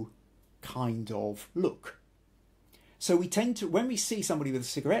 retro kind of look. So we tend to, when we see somebody with a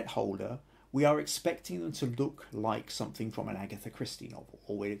cigarette holder, we are expecting them to look like something from an Agatha Christie novel,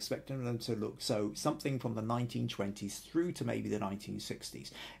 or we're expecting them to look something from the 1920s through to maybe the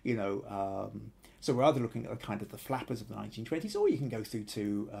 1960s. So we're either looking at kind of the flappers of the 1920s, or you can go through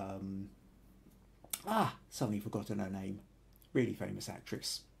to suddenly forgotten her name, really famous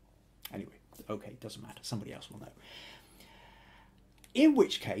actress. Anyway, okay, doesn't matter. Somebody else will know. In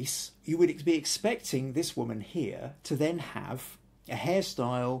which case, you would be expecting this woman here to then have a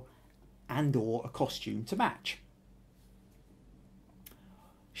hairstyle and or a costume to match.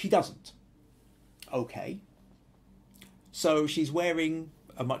 She doesn't. Okay. So she's wearing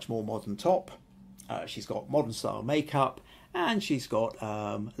a much more modern top. She's got modern style makeup, and she's got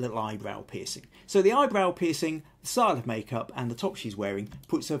a little eyebrow piercing. So the eyebrow piercing, the style of makeup, and the top she's wearing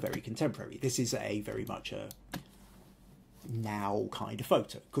puts her very contemporary. This is a very much a now kind of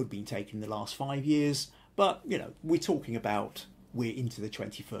photo. Could be taken in the last 5 years, but we're talking about we're into the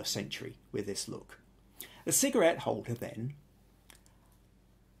 21st century with this look. The cigarette holder then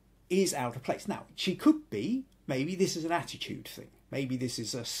is out of place. Now, she could be, maybe this is an attitude thing. Maybe this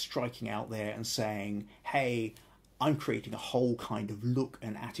is a striking out there and saying, hey, I'm creating a whole kind of look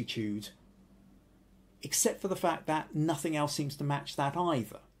and attitude, except for the fact that nothing else seems to match that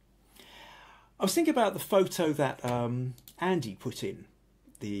either. I was thinking about the photo that Andy put in,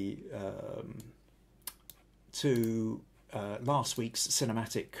 the to last week's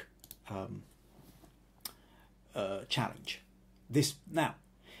cinematic challenge. Now,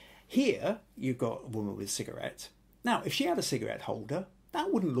 here you've got a woman with a cigarette. Now, if she had a cigarette holder,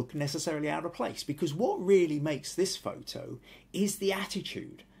 that wouldn't look necessarily out of place, because what really makes this photo is the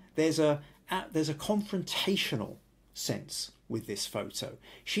attitude. There's a confrontational sense with this photo.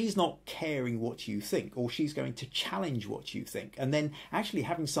 She's not caring what you think, or she's going to challenge what you think. And then actually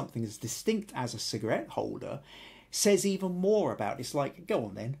having something as distinct as a cigarette holder says even more about it. It's like, go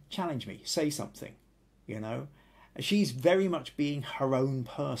on then, challenge me, say something, you know. She's very much being her own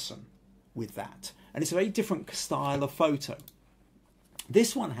person with that. And it's a very different style of photo.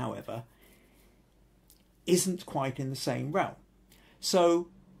 This one, however, isn't quite in the same realm. So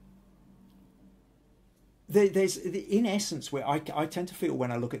there's, in essence, where I tend to feel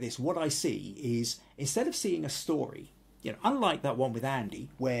when I look at this, what I see is, instead of seeing a story, you know, unlike that one with Andy,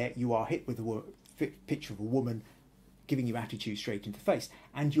 where you are hit with a picture of a woman giving you attitude straight into the face,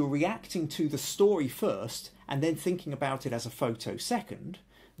 and you're reacting to the story first and then thinking about it as a photo second,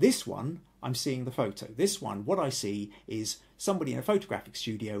 this one, I'm seeing the photo. This one, what I see is somebody in a photographic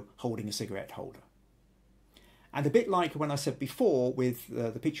studio holding a cigarette holder. And a bit like when I said before with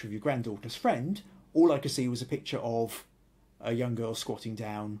the picture of your granddaughter's friend, all I could see was a picture of a young girl squatting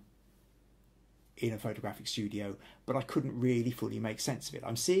down in a photographic studio, but I couldn't really fully make sense of it.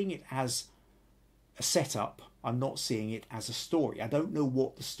 I'm seeing it as a setup. I'm not seeing it as a story. I don't know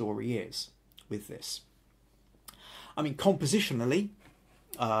what the story is with this. I mean, compositionally,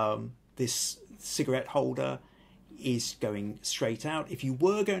 this cigarette holder is going straight out. If you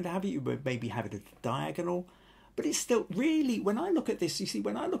were going to have it, you would maybe have it at a diagonal. But it's still really, when I look at this, you see,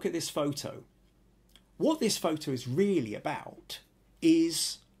 when I look at this photo, what this photo is really about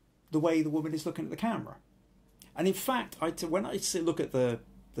is the way the woman is looking at the camera. And in fact, when I look at the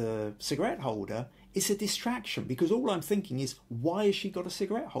cigarette holder, it's a distraction, because all I'm thinking is, why has she got a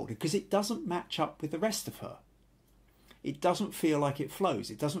cigarette holder? Because it doesn't match up with the rest of her. It doesn't feel like it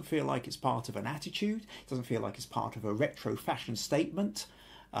flows. It doesn't feel like it's part of an attitude. It doesn't feel like it's part of a retro fashion statement.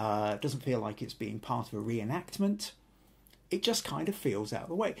 It doesn't feel like it's being part of a reenactment. It just kind of feels out of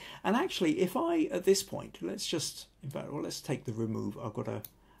the way. And actually, if I, at this point, let's just, in fact, well, let's take the remove. I've got a,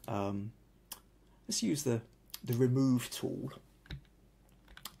 let's use the remove tool.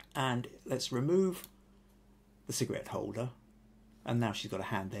 And let's remove the cigarette holder. And now she's got a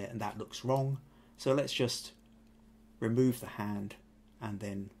hand there, and that looks wrong. So let's just remove the hand and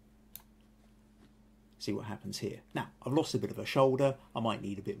then see what happens here. Now, I've lost a bit of a shoulder. I might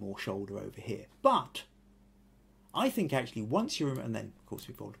need a bit more shoulder over here. But I think actually once you're, and then of course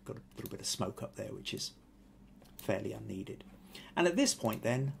we've got a little bit of smoke up there, which is fairly unneeded. And at this point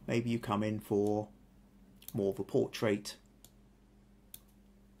then, maybe you come in for more of a portrait.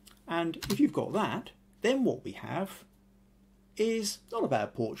 And if you've got that, then what we have is not a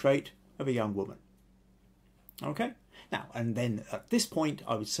bad portrait of a young woman. Okay? Now, and then at this point,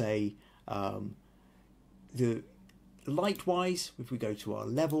 I would say the light-wise, if we go to our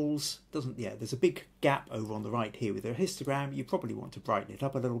levels, there's a big gap over on the right here with the histogram. You probably want to brighten it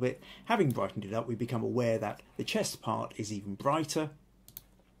up a little bit. Having brightened it up, we become aware that the chest part is even brighter.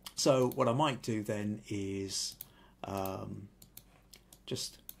 So what I might do then is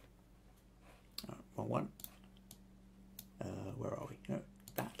just one. Where are we? No,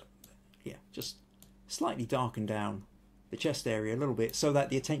 that. Yeah, just slightly darken down the chest area a little bit so that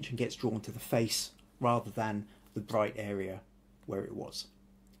the attention gets drawn to the face rather than the bright area where it was.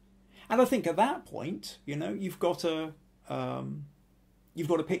 And I think at that point, you know, you've got a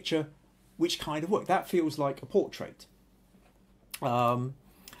picture which kind of works. That feels like a portrait.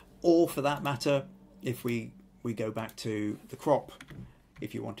 Or for that matter, if we go back to the crop,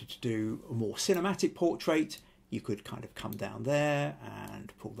 if you wanted to do a more cinematic portrait, you could kind of come down there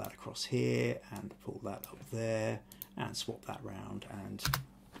and pull that across here and pull that up there and swap that round, and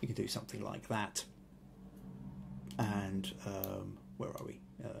you can do something like that. And where are we?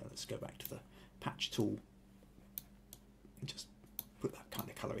 Let's go back to the patch tool and just put that kind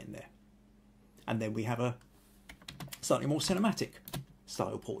of colour in there. And then we have a slightly more cinematic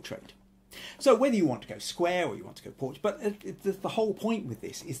style portrait. So whether you want to go square or you want to go portrait, but the whole point with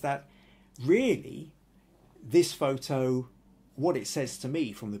this is that really this photo, what it says to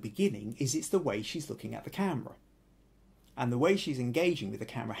me from the beginning is it's the way she's looking at the camera. And the way she's engaging with the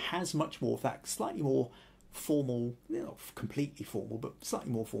camera has much more of that slightly more formal, not completely formal, but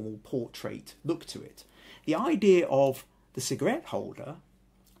slightly more formal portrait look to it. The idea of the cigarette holder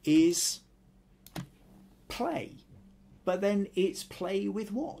is play. But then it's play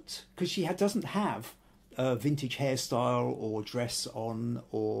with what? Because she doesn't have a vintage hairstyle or dress on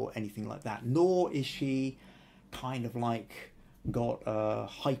or anything like that. Nor is she kind of like got a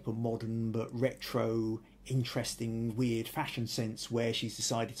hyper modern but retro, interesting, weird fashion sense where she's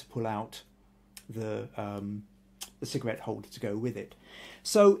decided to pull out the cigarette holder to go with it.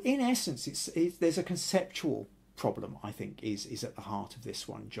 So in essence, there's a conceptual problem, I think, is at the heart of this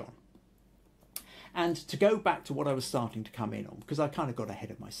one, John. And to go back to what I was starting to come in on, because I kind of got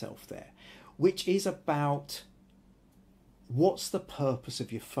ahead of myself there, which is about what's the purpose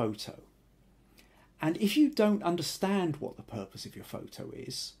of your photo. And if you don't understand what the purpose of your photo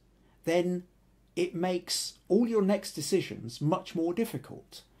is, then it makes all your next decisions much more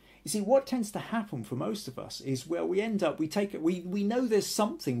difficult. You see, what tends to happen for most of us is, well, we end up, we know there's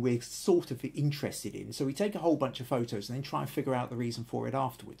something we're sort of interested in, so we take a whole bunch of photos and then try and figure out the reason for it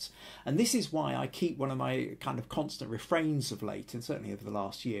afterwards. And this is why I keep one of my kind of constant refrains of late, and certainly over the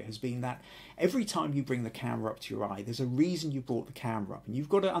last year, has been that every time you bring the camera up to your eye, there's a reason you brought the camera up, and you've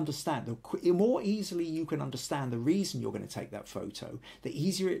got to understand, the more easily you can understand the reason you're going to take that photo, the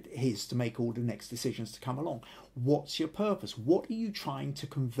easier it is to make all the next decisions to come along. What's your purpose? What are you trying to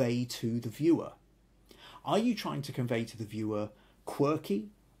convey to the viewer? Are you trying to convey to the viewer quirky,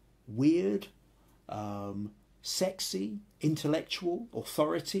 weird, sexy, intellectual,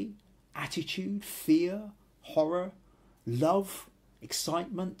 authority, attitude, fear, horror, love,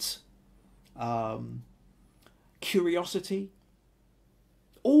 excitement, curiosity?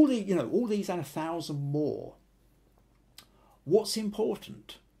 All these and 1,000 more. What's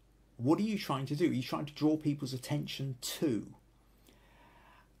important? What are you trying to do? Are you trying to draw people's attention to?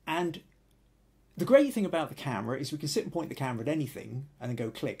 And the great thing about the camera is we can sit and point the camera at anything and then go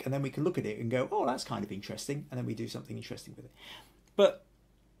click, and then we can look at it and go, oh, that's kind of interesting, and then we do something interesting with it. But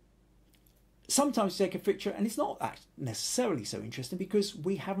sometimes you take a picture and it's not that necessarily so interesting because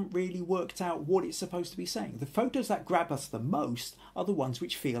we haven't really worked out what it's supposed to be saying. The photos that grab us the most are the ones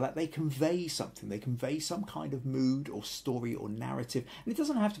which feel like they convey something. They convey some kind of mood or story or narrative. And it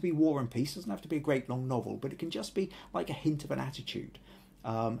doesn't have to be War and Peace, it doesn't have to be a great long novel, but it can just be like a hint of an attitude.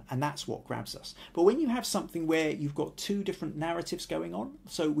 And that's what grabs us. But when you have something where you've got two different narratives going on,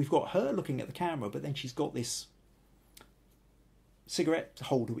 so we've got her looking at the camera, but then she's got this cigarette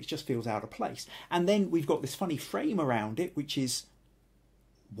holder which just feels out of place, and then we've got this funny frame around it, which is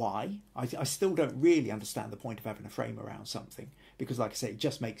why I still don't really understand the point of having a frame around something, because like I say, it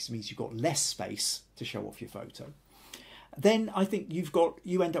just means you've got less space to show off your photo. Then I think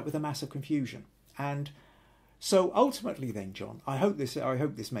you end up with a massive confusion. And so ultimately then, John, I hope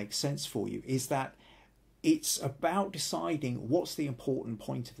this makes sense for you, is that it's about deciding what's the important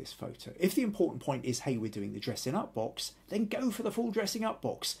point of this photo. If the important point is, hey, we're doing the dressing up box, then go for the full dressing up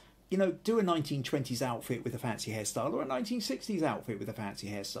box. You know, do a 1920s outfit with a fancy hairstyle or a 1960s outfit with a fancy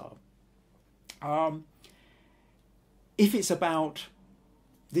hairstyle. If it's about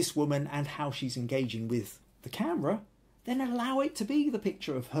this woman and how she's engaging with the camera, then allow it to be the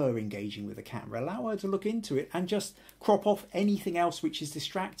picture of her engaging with the camera. Allow her to look into it and just crop off anything else which is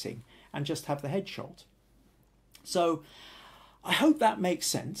distracting and just have the headshot. So I hope that makes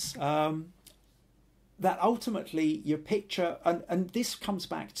sense, that ultimately your picture, and this comes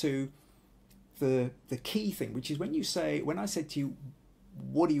back to the key thing, which is when I said to you,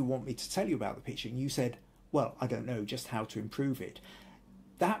 what do you want me to tell you about the picture? And you said, well, I don't know, just how to improve it.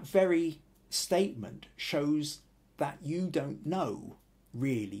 That very statement shows that you don't know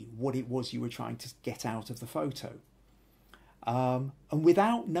really what it was you were trying to get out of the photo. And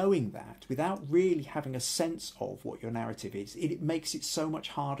without knowing that, without really having a sense of what your narrative is, it makes it so much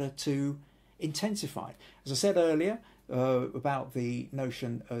harder to intensify. As I said earlier about the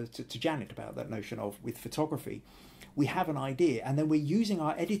notion, to Janet, about that notion of with photography, we have an idea and then we're using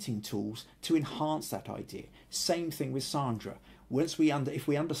our editing tools to enhance that idea. Same thing with Sandra. If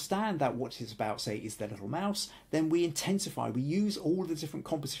we understand that what it's about, say, is the little mouse, then we intensify. We use all the different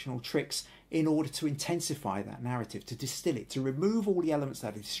compositional tricks in order to intensify that narrative, to distill it, to remove all the elements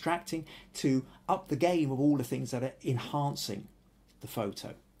that are distracting, to up the game of all the things that are enhancing the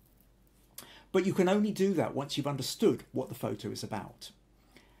photo. But you can only do that once you've understood what the photo is about.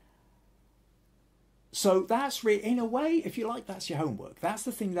 So that's really, in a way, if you like, that's your homework. That's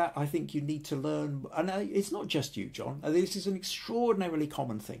the thing that I think you need to learn. And it's not just you, John. This is an extraordinarily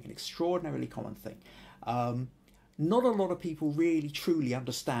common thing, Not a lot of people really, truly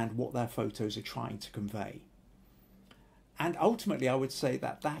understand what their photos are trying to convey. And ultimately, I would say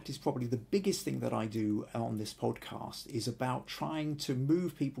that that is probably the biggest thing that I do on this podcast, is about trying to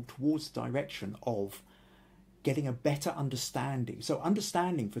move people towards the direction of getting a better understanding. So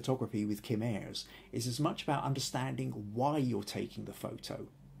understanding photography with Kim Ayres is as much about understanding why you're taking the photo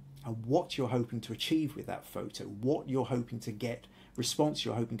and what you're hoping to achieve with that photo, what you're hoping to get response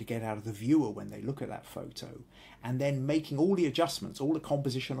you're hoping to get out of the viewer when they look at that photo, and then making all the adjustments, all the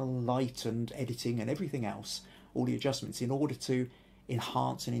compositional, light and editing and everything else, all the adjustments in order to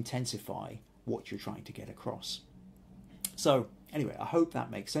enhance and intensify what you're trying to get across. So anyway, I hope that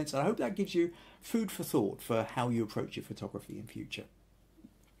makes sense, and I hope that gives you food for thought for how you approach your photography in future.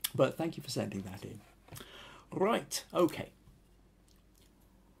 But thank you for sending that in. Right, okay.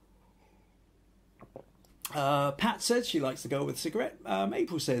 Pat says she likes to go with a cigarette.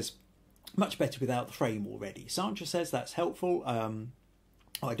 April says, much better without the frame already. Sandra says that's helpful.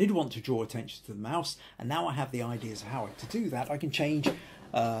 I did want to draw attention to the mouse, and now I have the ideas of how to do that. I can change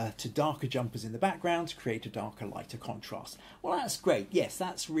to darker jumpers in the background to create a darker, lighter contrast. Well, that's great. Yes,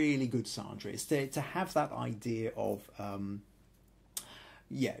 that's really good, Sandra. It's to have that idea of,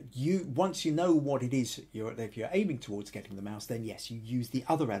 yeah, once you know what it is if you're aiming towards getting the mouse, then yes, you use the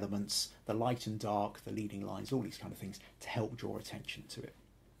other elements, the light and dark, the leading lines, all these kind of things to help draw attention to it.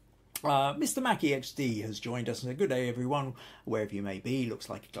 Mr. Mackie XD has joined us and said, good day everyone, wherever you may be, looks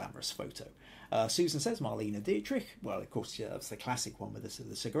like a glamorous photo. Susan says, Marlena Dietrich, well of course, yeah, that's the classic one with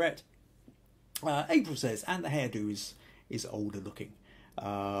the cigarette. April says, and the hairdo is older looking.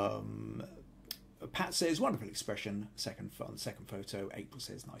 Pat says, wonderful expression, second photo. April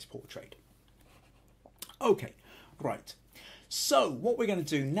says, nice portrait. Okay, right. So what we're going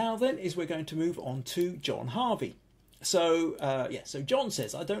to do now then is we're going to move on to John Harvey. So, yeah, so John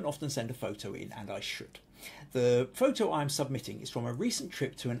says, I don't often send a photo in, and I should. The photo I'm submitting is from a recent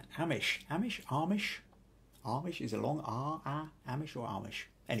trip to an Amish is a long Amish or Amish?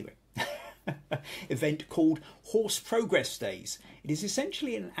 Anyway, event called Horse Progress Days. It is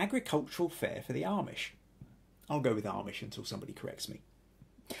essentially an agricultural fair for the Amish. I'll go with Amish until somebody corrects me.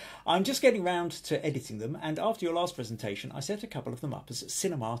 I'm just getting round to editing them, and after your last presentation, I set a couple of them up as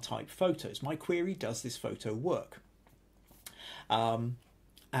cinema-type photos. My query, does this photo work?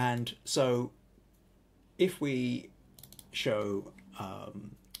 And so if we show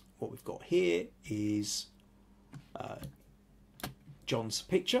what we've got here is John's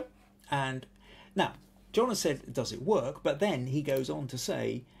picture, and now John has said, does it work? But then he goes on to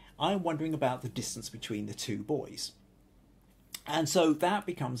say, I'm wondering about the distance between the two boys. And so that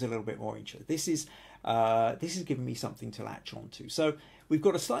becomes a little bit more interesting. This is giving me something to latch onto. So we've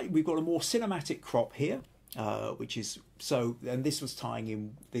got a more cinematic crop here. Which is so, and this was tying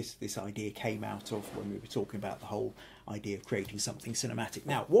in, this idea came out of when we were talking about the whole idea of creating something cinematic.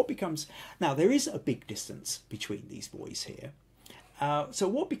 Now there is a big distance between these boys here. So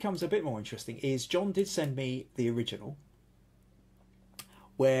what becomes a bit more interesting is John did send me the original,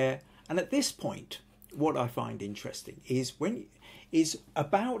 and at this point, what I find interesting is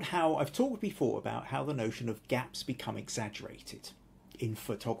about how I've talked before about how the notion of gaps become exaggerated in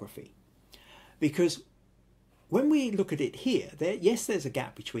photography, because when we look at it here, yes, there's a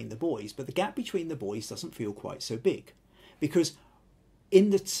gap between the boys, but the gap between the boys doesn't feel quite so big, because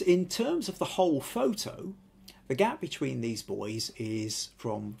in terms of the whole photo, the gap between these boys is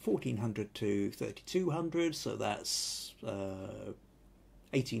from 1400 to 3200, so that's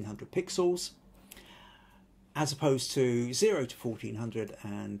 1800 pixels, as opposed to 0 to 1400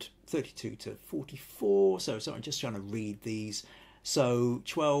 and 32 to 44. So I'm just trying to read these. So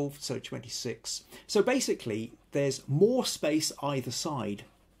 12, so 26. So basically, there's more space either side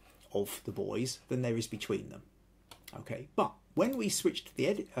of the boys than there is between them. Okay, but when we switch to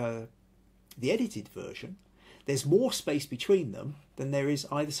the edited version, there's more space between them than there is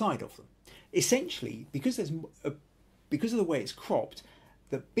either side of them. Essentially, because of the way it's cropped,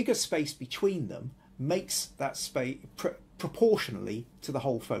 the bigger space between them makes that space proportionally to the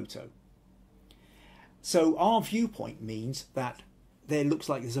whole photo. So our viewpoint means that there looks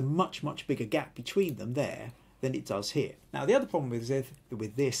like there's a much bigger gap between them there than it does here. Now the other problem with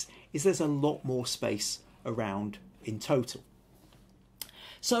this is there's a lot more space around in total.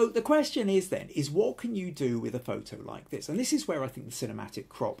 So the question is then, what can you do with a photo like this? And this is where I think the cinematic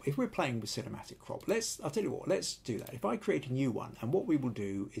crop, if we're playing with cinematic crop, I'll tell you what, let's do that. If I create a new one, and what we will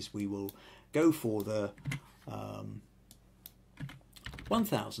do is we will go for the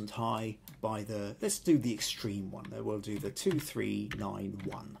 1000 high by let's do the extreme one. We'll do the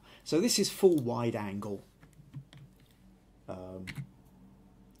 2391. So this is full wide angle.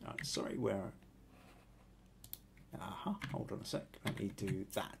 Sorry, where? Hold on a sec. Let me do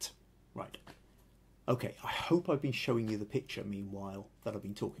that. Right. Okay. I hope I've been showing you the picture meanwhile that I've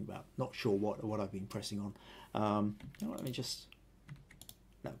been talking about. Not sure what I've been pressing on. Let me just.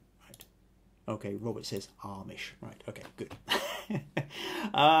 No. Right. Okay. Robert says Amish. Right. Okay. Good.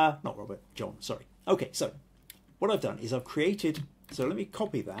 Not Robert. John. Sorry. Okay. So what I've done is I've created. So let me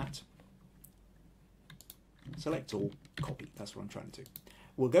copy that. select all, copy. That's what I'm trying to do.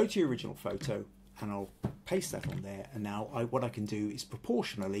 We'll go to your original photo and I'll paste that on there. And now what I can do is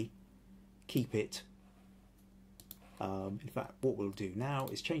proportionally keep it. In fact, what we'll do now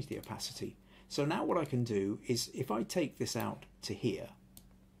is change the opacity. So now what I can do is if I take this out to here,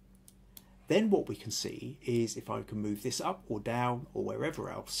 then what we can see is if I can move this up or down or wherever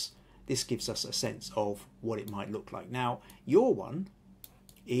else, this gives us a sense of what it might look like. Now, your one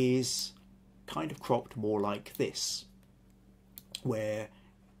is kind of cropped more like this, where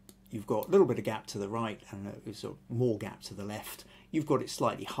you've got a little bit of gap to the right and a sort of more gap to the left. You've got it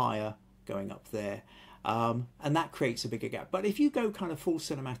slightly higher going up there, and that creates a bigger gap. But if you go kind of full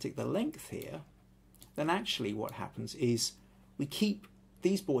cinematic the length here, then actually what happens is we keep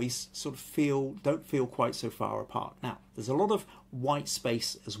these boys sort of don't feel quite so far apart. Now, there's a lot of white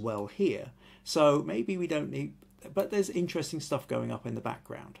space as well here, so maybe we don't need, but there's interesting stuff going up in the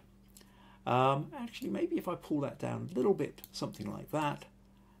background. Actually, maybe if I pull that down a little bit, something like that,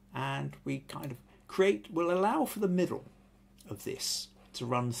 and we kind of we'll allow for the middle of this to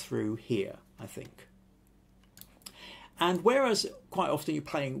run through here, I think. And whereas quite often you're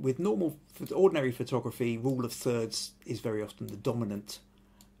playing with ordinary photography, rule of thirds is very often the dominant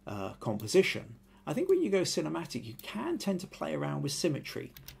composition. I think when you go cinematic, you can tend to play around with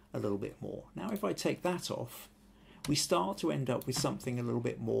symmetry a little bit more. Now, if I take that off, we start to end up with something a little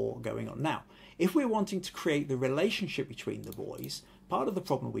bit more going on. Now, if we're wanting to create the relationship between the boys, part of the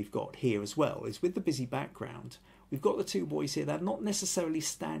problem we've got here as well is with the busy background, we've got the two boys here that are not necessarily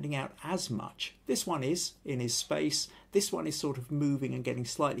standing out as much. This one is in his space. This one is sort of moving and getting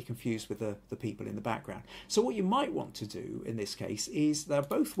slightly confused with the people in the background. So what you might want to do in this case is they're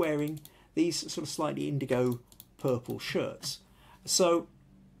both wearing these sort of slightly indigo purple shirts. So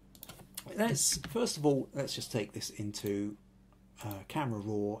first of all, let's just take this into camera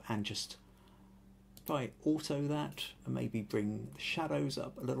raw and just, if I auto that and maybe bring the shadows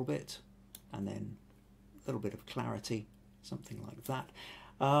up a little bit and then a little bit of clarity, something like that.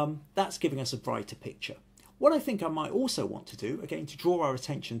 That's giving us a brighter picture. What I think I might also want to do, again, to draw our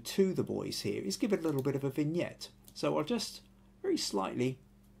attention to the boys here, is give it a little bit of a vignette. So I'll just very slightly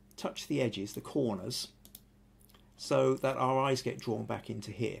touch the edges, the corners, so that our eyes get drawn back into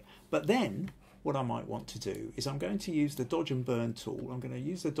here. But then what I might want to do is I'm going to use the dodge and burn tool. I'm going to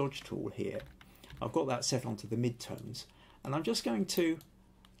use the dodge tool here. I've got that set onto the midtones, and I'm just going to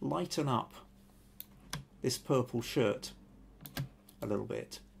lighten up this purple shirt a little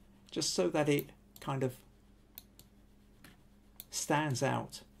bit, just so that it kind of stands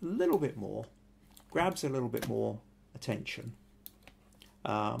out a little bit more, grabs a little bit more attention.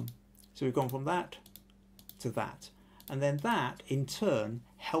 So we've gone from that to that, and then that in turn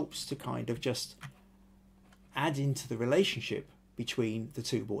helps to kind of just add into the relationship between the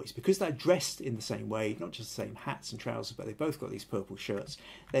two boys, because they're dressed in the same way, not just the same hats and trousers, but they both got these purple shirts.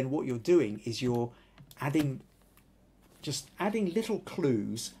 Then what you're doing is you're adding little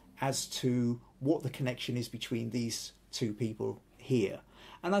clues as to what the connection is between these two people here.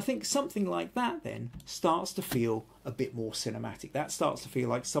 And I think something like that then starts to feel a bit more cinematic. That starts to feel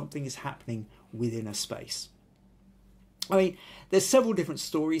like something is happening within a space. I mean, there's several different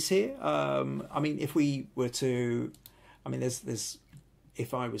stories here. I mean, if we were to, I mean,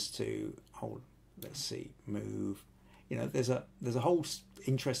 if I was to hold, let's see, move, you know, there's a whole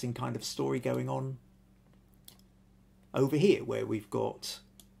interesting kind of story going on over here where we've got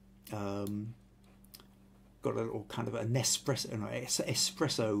a little kind of an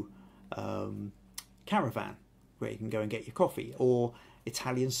espresso caravan where you can go and get your coffee, or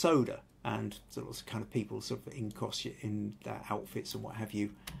Italian soda, and sort of kind of people sort of in their outfits and what have you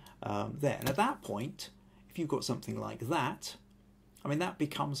there. And at that point, if you've got something like that, I mean, that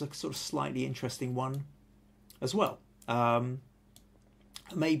becomes a sort of slightly interesting one as well.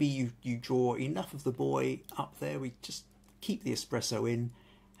 Maybe you draw enough of the boy up there, we just keep the espresso in,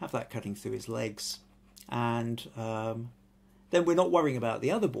 have that cutting through his legs, and then we're not worrying about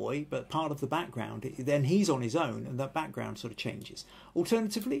the other boy, but part of the background, then he's on his own and that background sort of changes.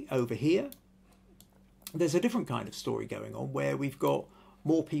 Alternatively, over here, there's a different kind of story going on where we've got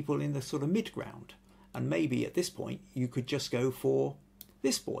more people in the sort of mid-ground, and maybe at this point you could just go for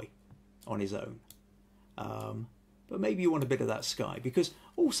this boy on his own. But maybe you want a bit of that sky, because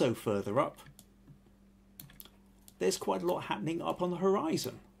also further up, there's quite a lot happening up on the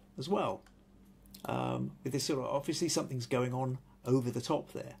horizon as well. With this sort of, obviously something's going on over the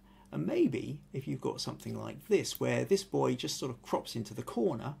top there. And maybe if you've got something like this, where this boy just sort of crops into the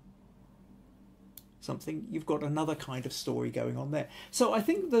corner, you've got another kind of story going on there. So I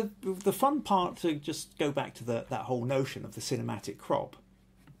think the fun part, to just go back to that whole notion of the cinematic crop,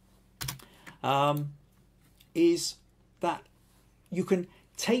 is that you can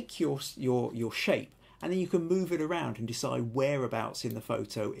take your shape and then you can move it around and decide whereabouts in the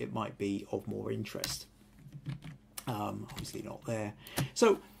photo it might be of more interest. Obviously not there.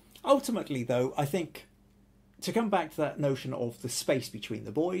 So ultimately though, I think to come back to that notion of the space between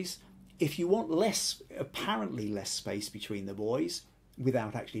the boys, if you want apparently less space between the boys,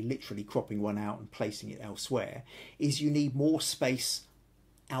 without actually literally cropping one out and placing it elsewhere, is you need more space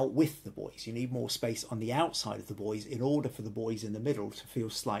out with the boys. You need more space on the outside of the boys in order for the boys in the middle to feel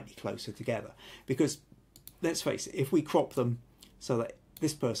slightly closer together. Because let's face it, if we crop them so that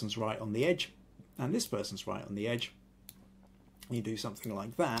this person's right on the edge and this person's right on the edge, you do something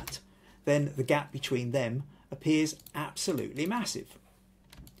like that, then the gap between them appears absolutely massive,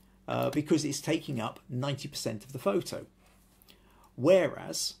 because it's taking up 90% of the photo.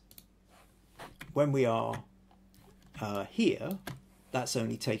 Whereas when we are here, that's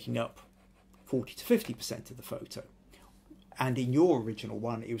only taking up 40 to 50% of the photo. And in your original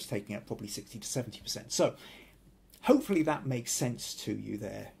one, it was taking up probably 60 to 70%. So hopefully that makes sense to you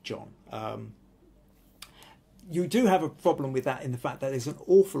there, John. You do have a problem with that in the fact that there's an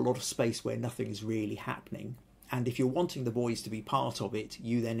awful lot of space where nothing is really happening. And if you're wanting the boys to be part of it,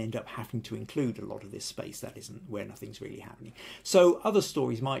 you then end up having to include a lot of this space that isn't where nothing's really happening. So other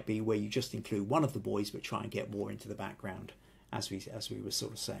stories might be where you just include one of the boys but try and get more into the background, as we were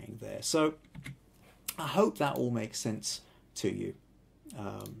sort of saying there. So I hope that all makes sense to you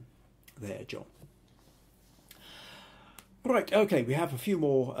there, John. Right, okay, we have a few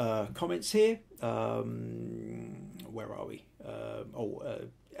more comments here. Where are we?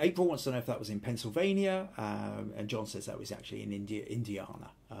 April wants to know if that was in Pennsylvania, and John says that was actually in Indiana.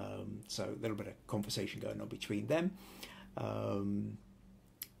 So a little bit of conversation going on between them.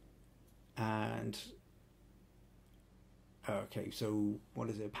 And okay, so what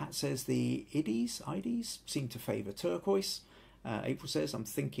is it? Pat says the IDs seem to favour turquoise. April says, I'm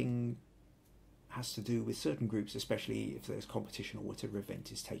thinking has to do with certain groups, especially if there's competition or whatever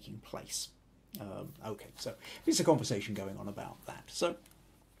event is taking place. Okay, so there's a conversation going on about that. So,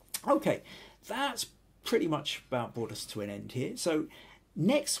 okay, that's pretty much about brought us to an end here. So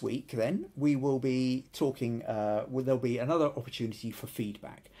next week, then, we will be talking, there'll be another opportunity for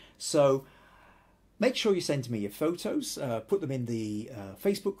feedback. So make sure you send me your photos, put them in the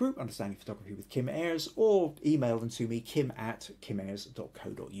Facebook group, Understanding Photography with Kim Ayres, or email them to me,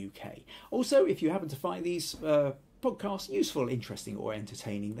 kim@kimayres.co.uk. Also, if you happen to find these podcasts useful, interesting, or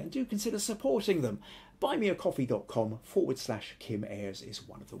entertaining, then do consider supporting them. buymeacoffee.com/Kim Ayres is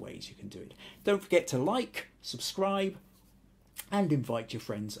one of the ways you can do it. Don't forget to like, subscribe, and invite your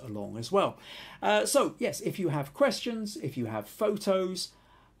friends along as well. So, yes, if you have questions, if you have photos,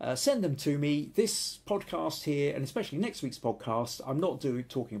 send them to me. This podcast here, and especially next week's podcast, I'm not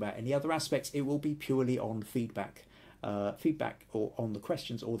talking about any other aspects. It will be purely on feedback or on the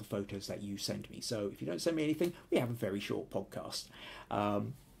questions or the photos that you send me. So if you don't send me anything, we have a very short podcast.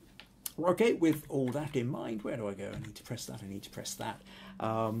 Okay, with all that in mind, where do I go? I need to press that. I need to press that.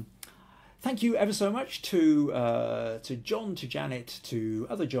 Thank you ever so much to John, to Janet, to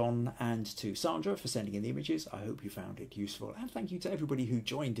other John, and to Sandra for sending in the images. I hope you found it useful. And thank you to everybody who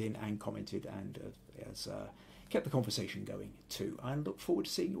joined in and commented and has kept the conversation going too. I look forward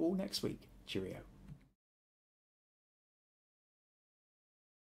to seeing you all next week. Cheerio.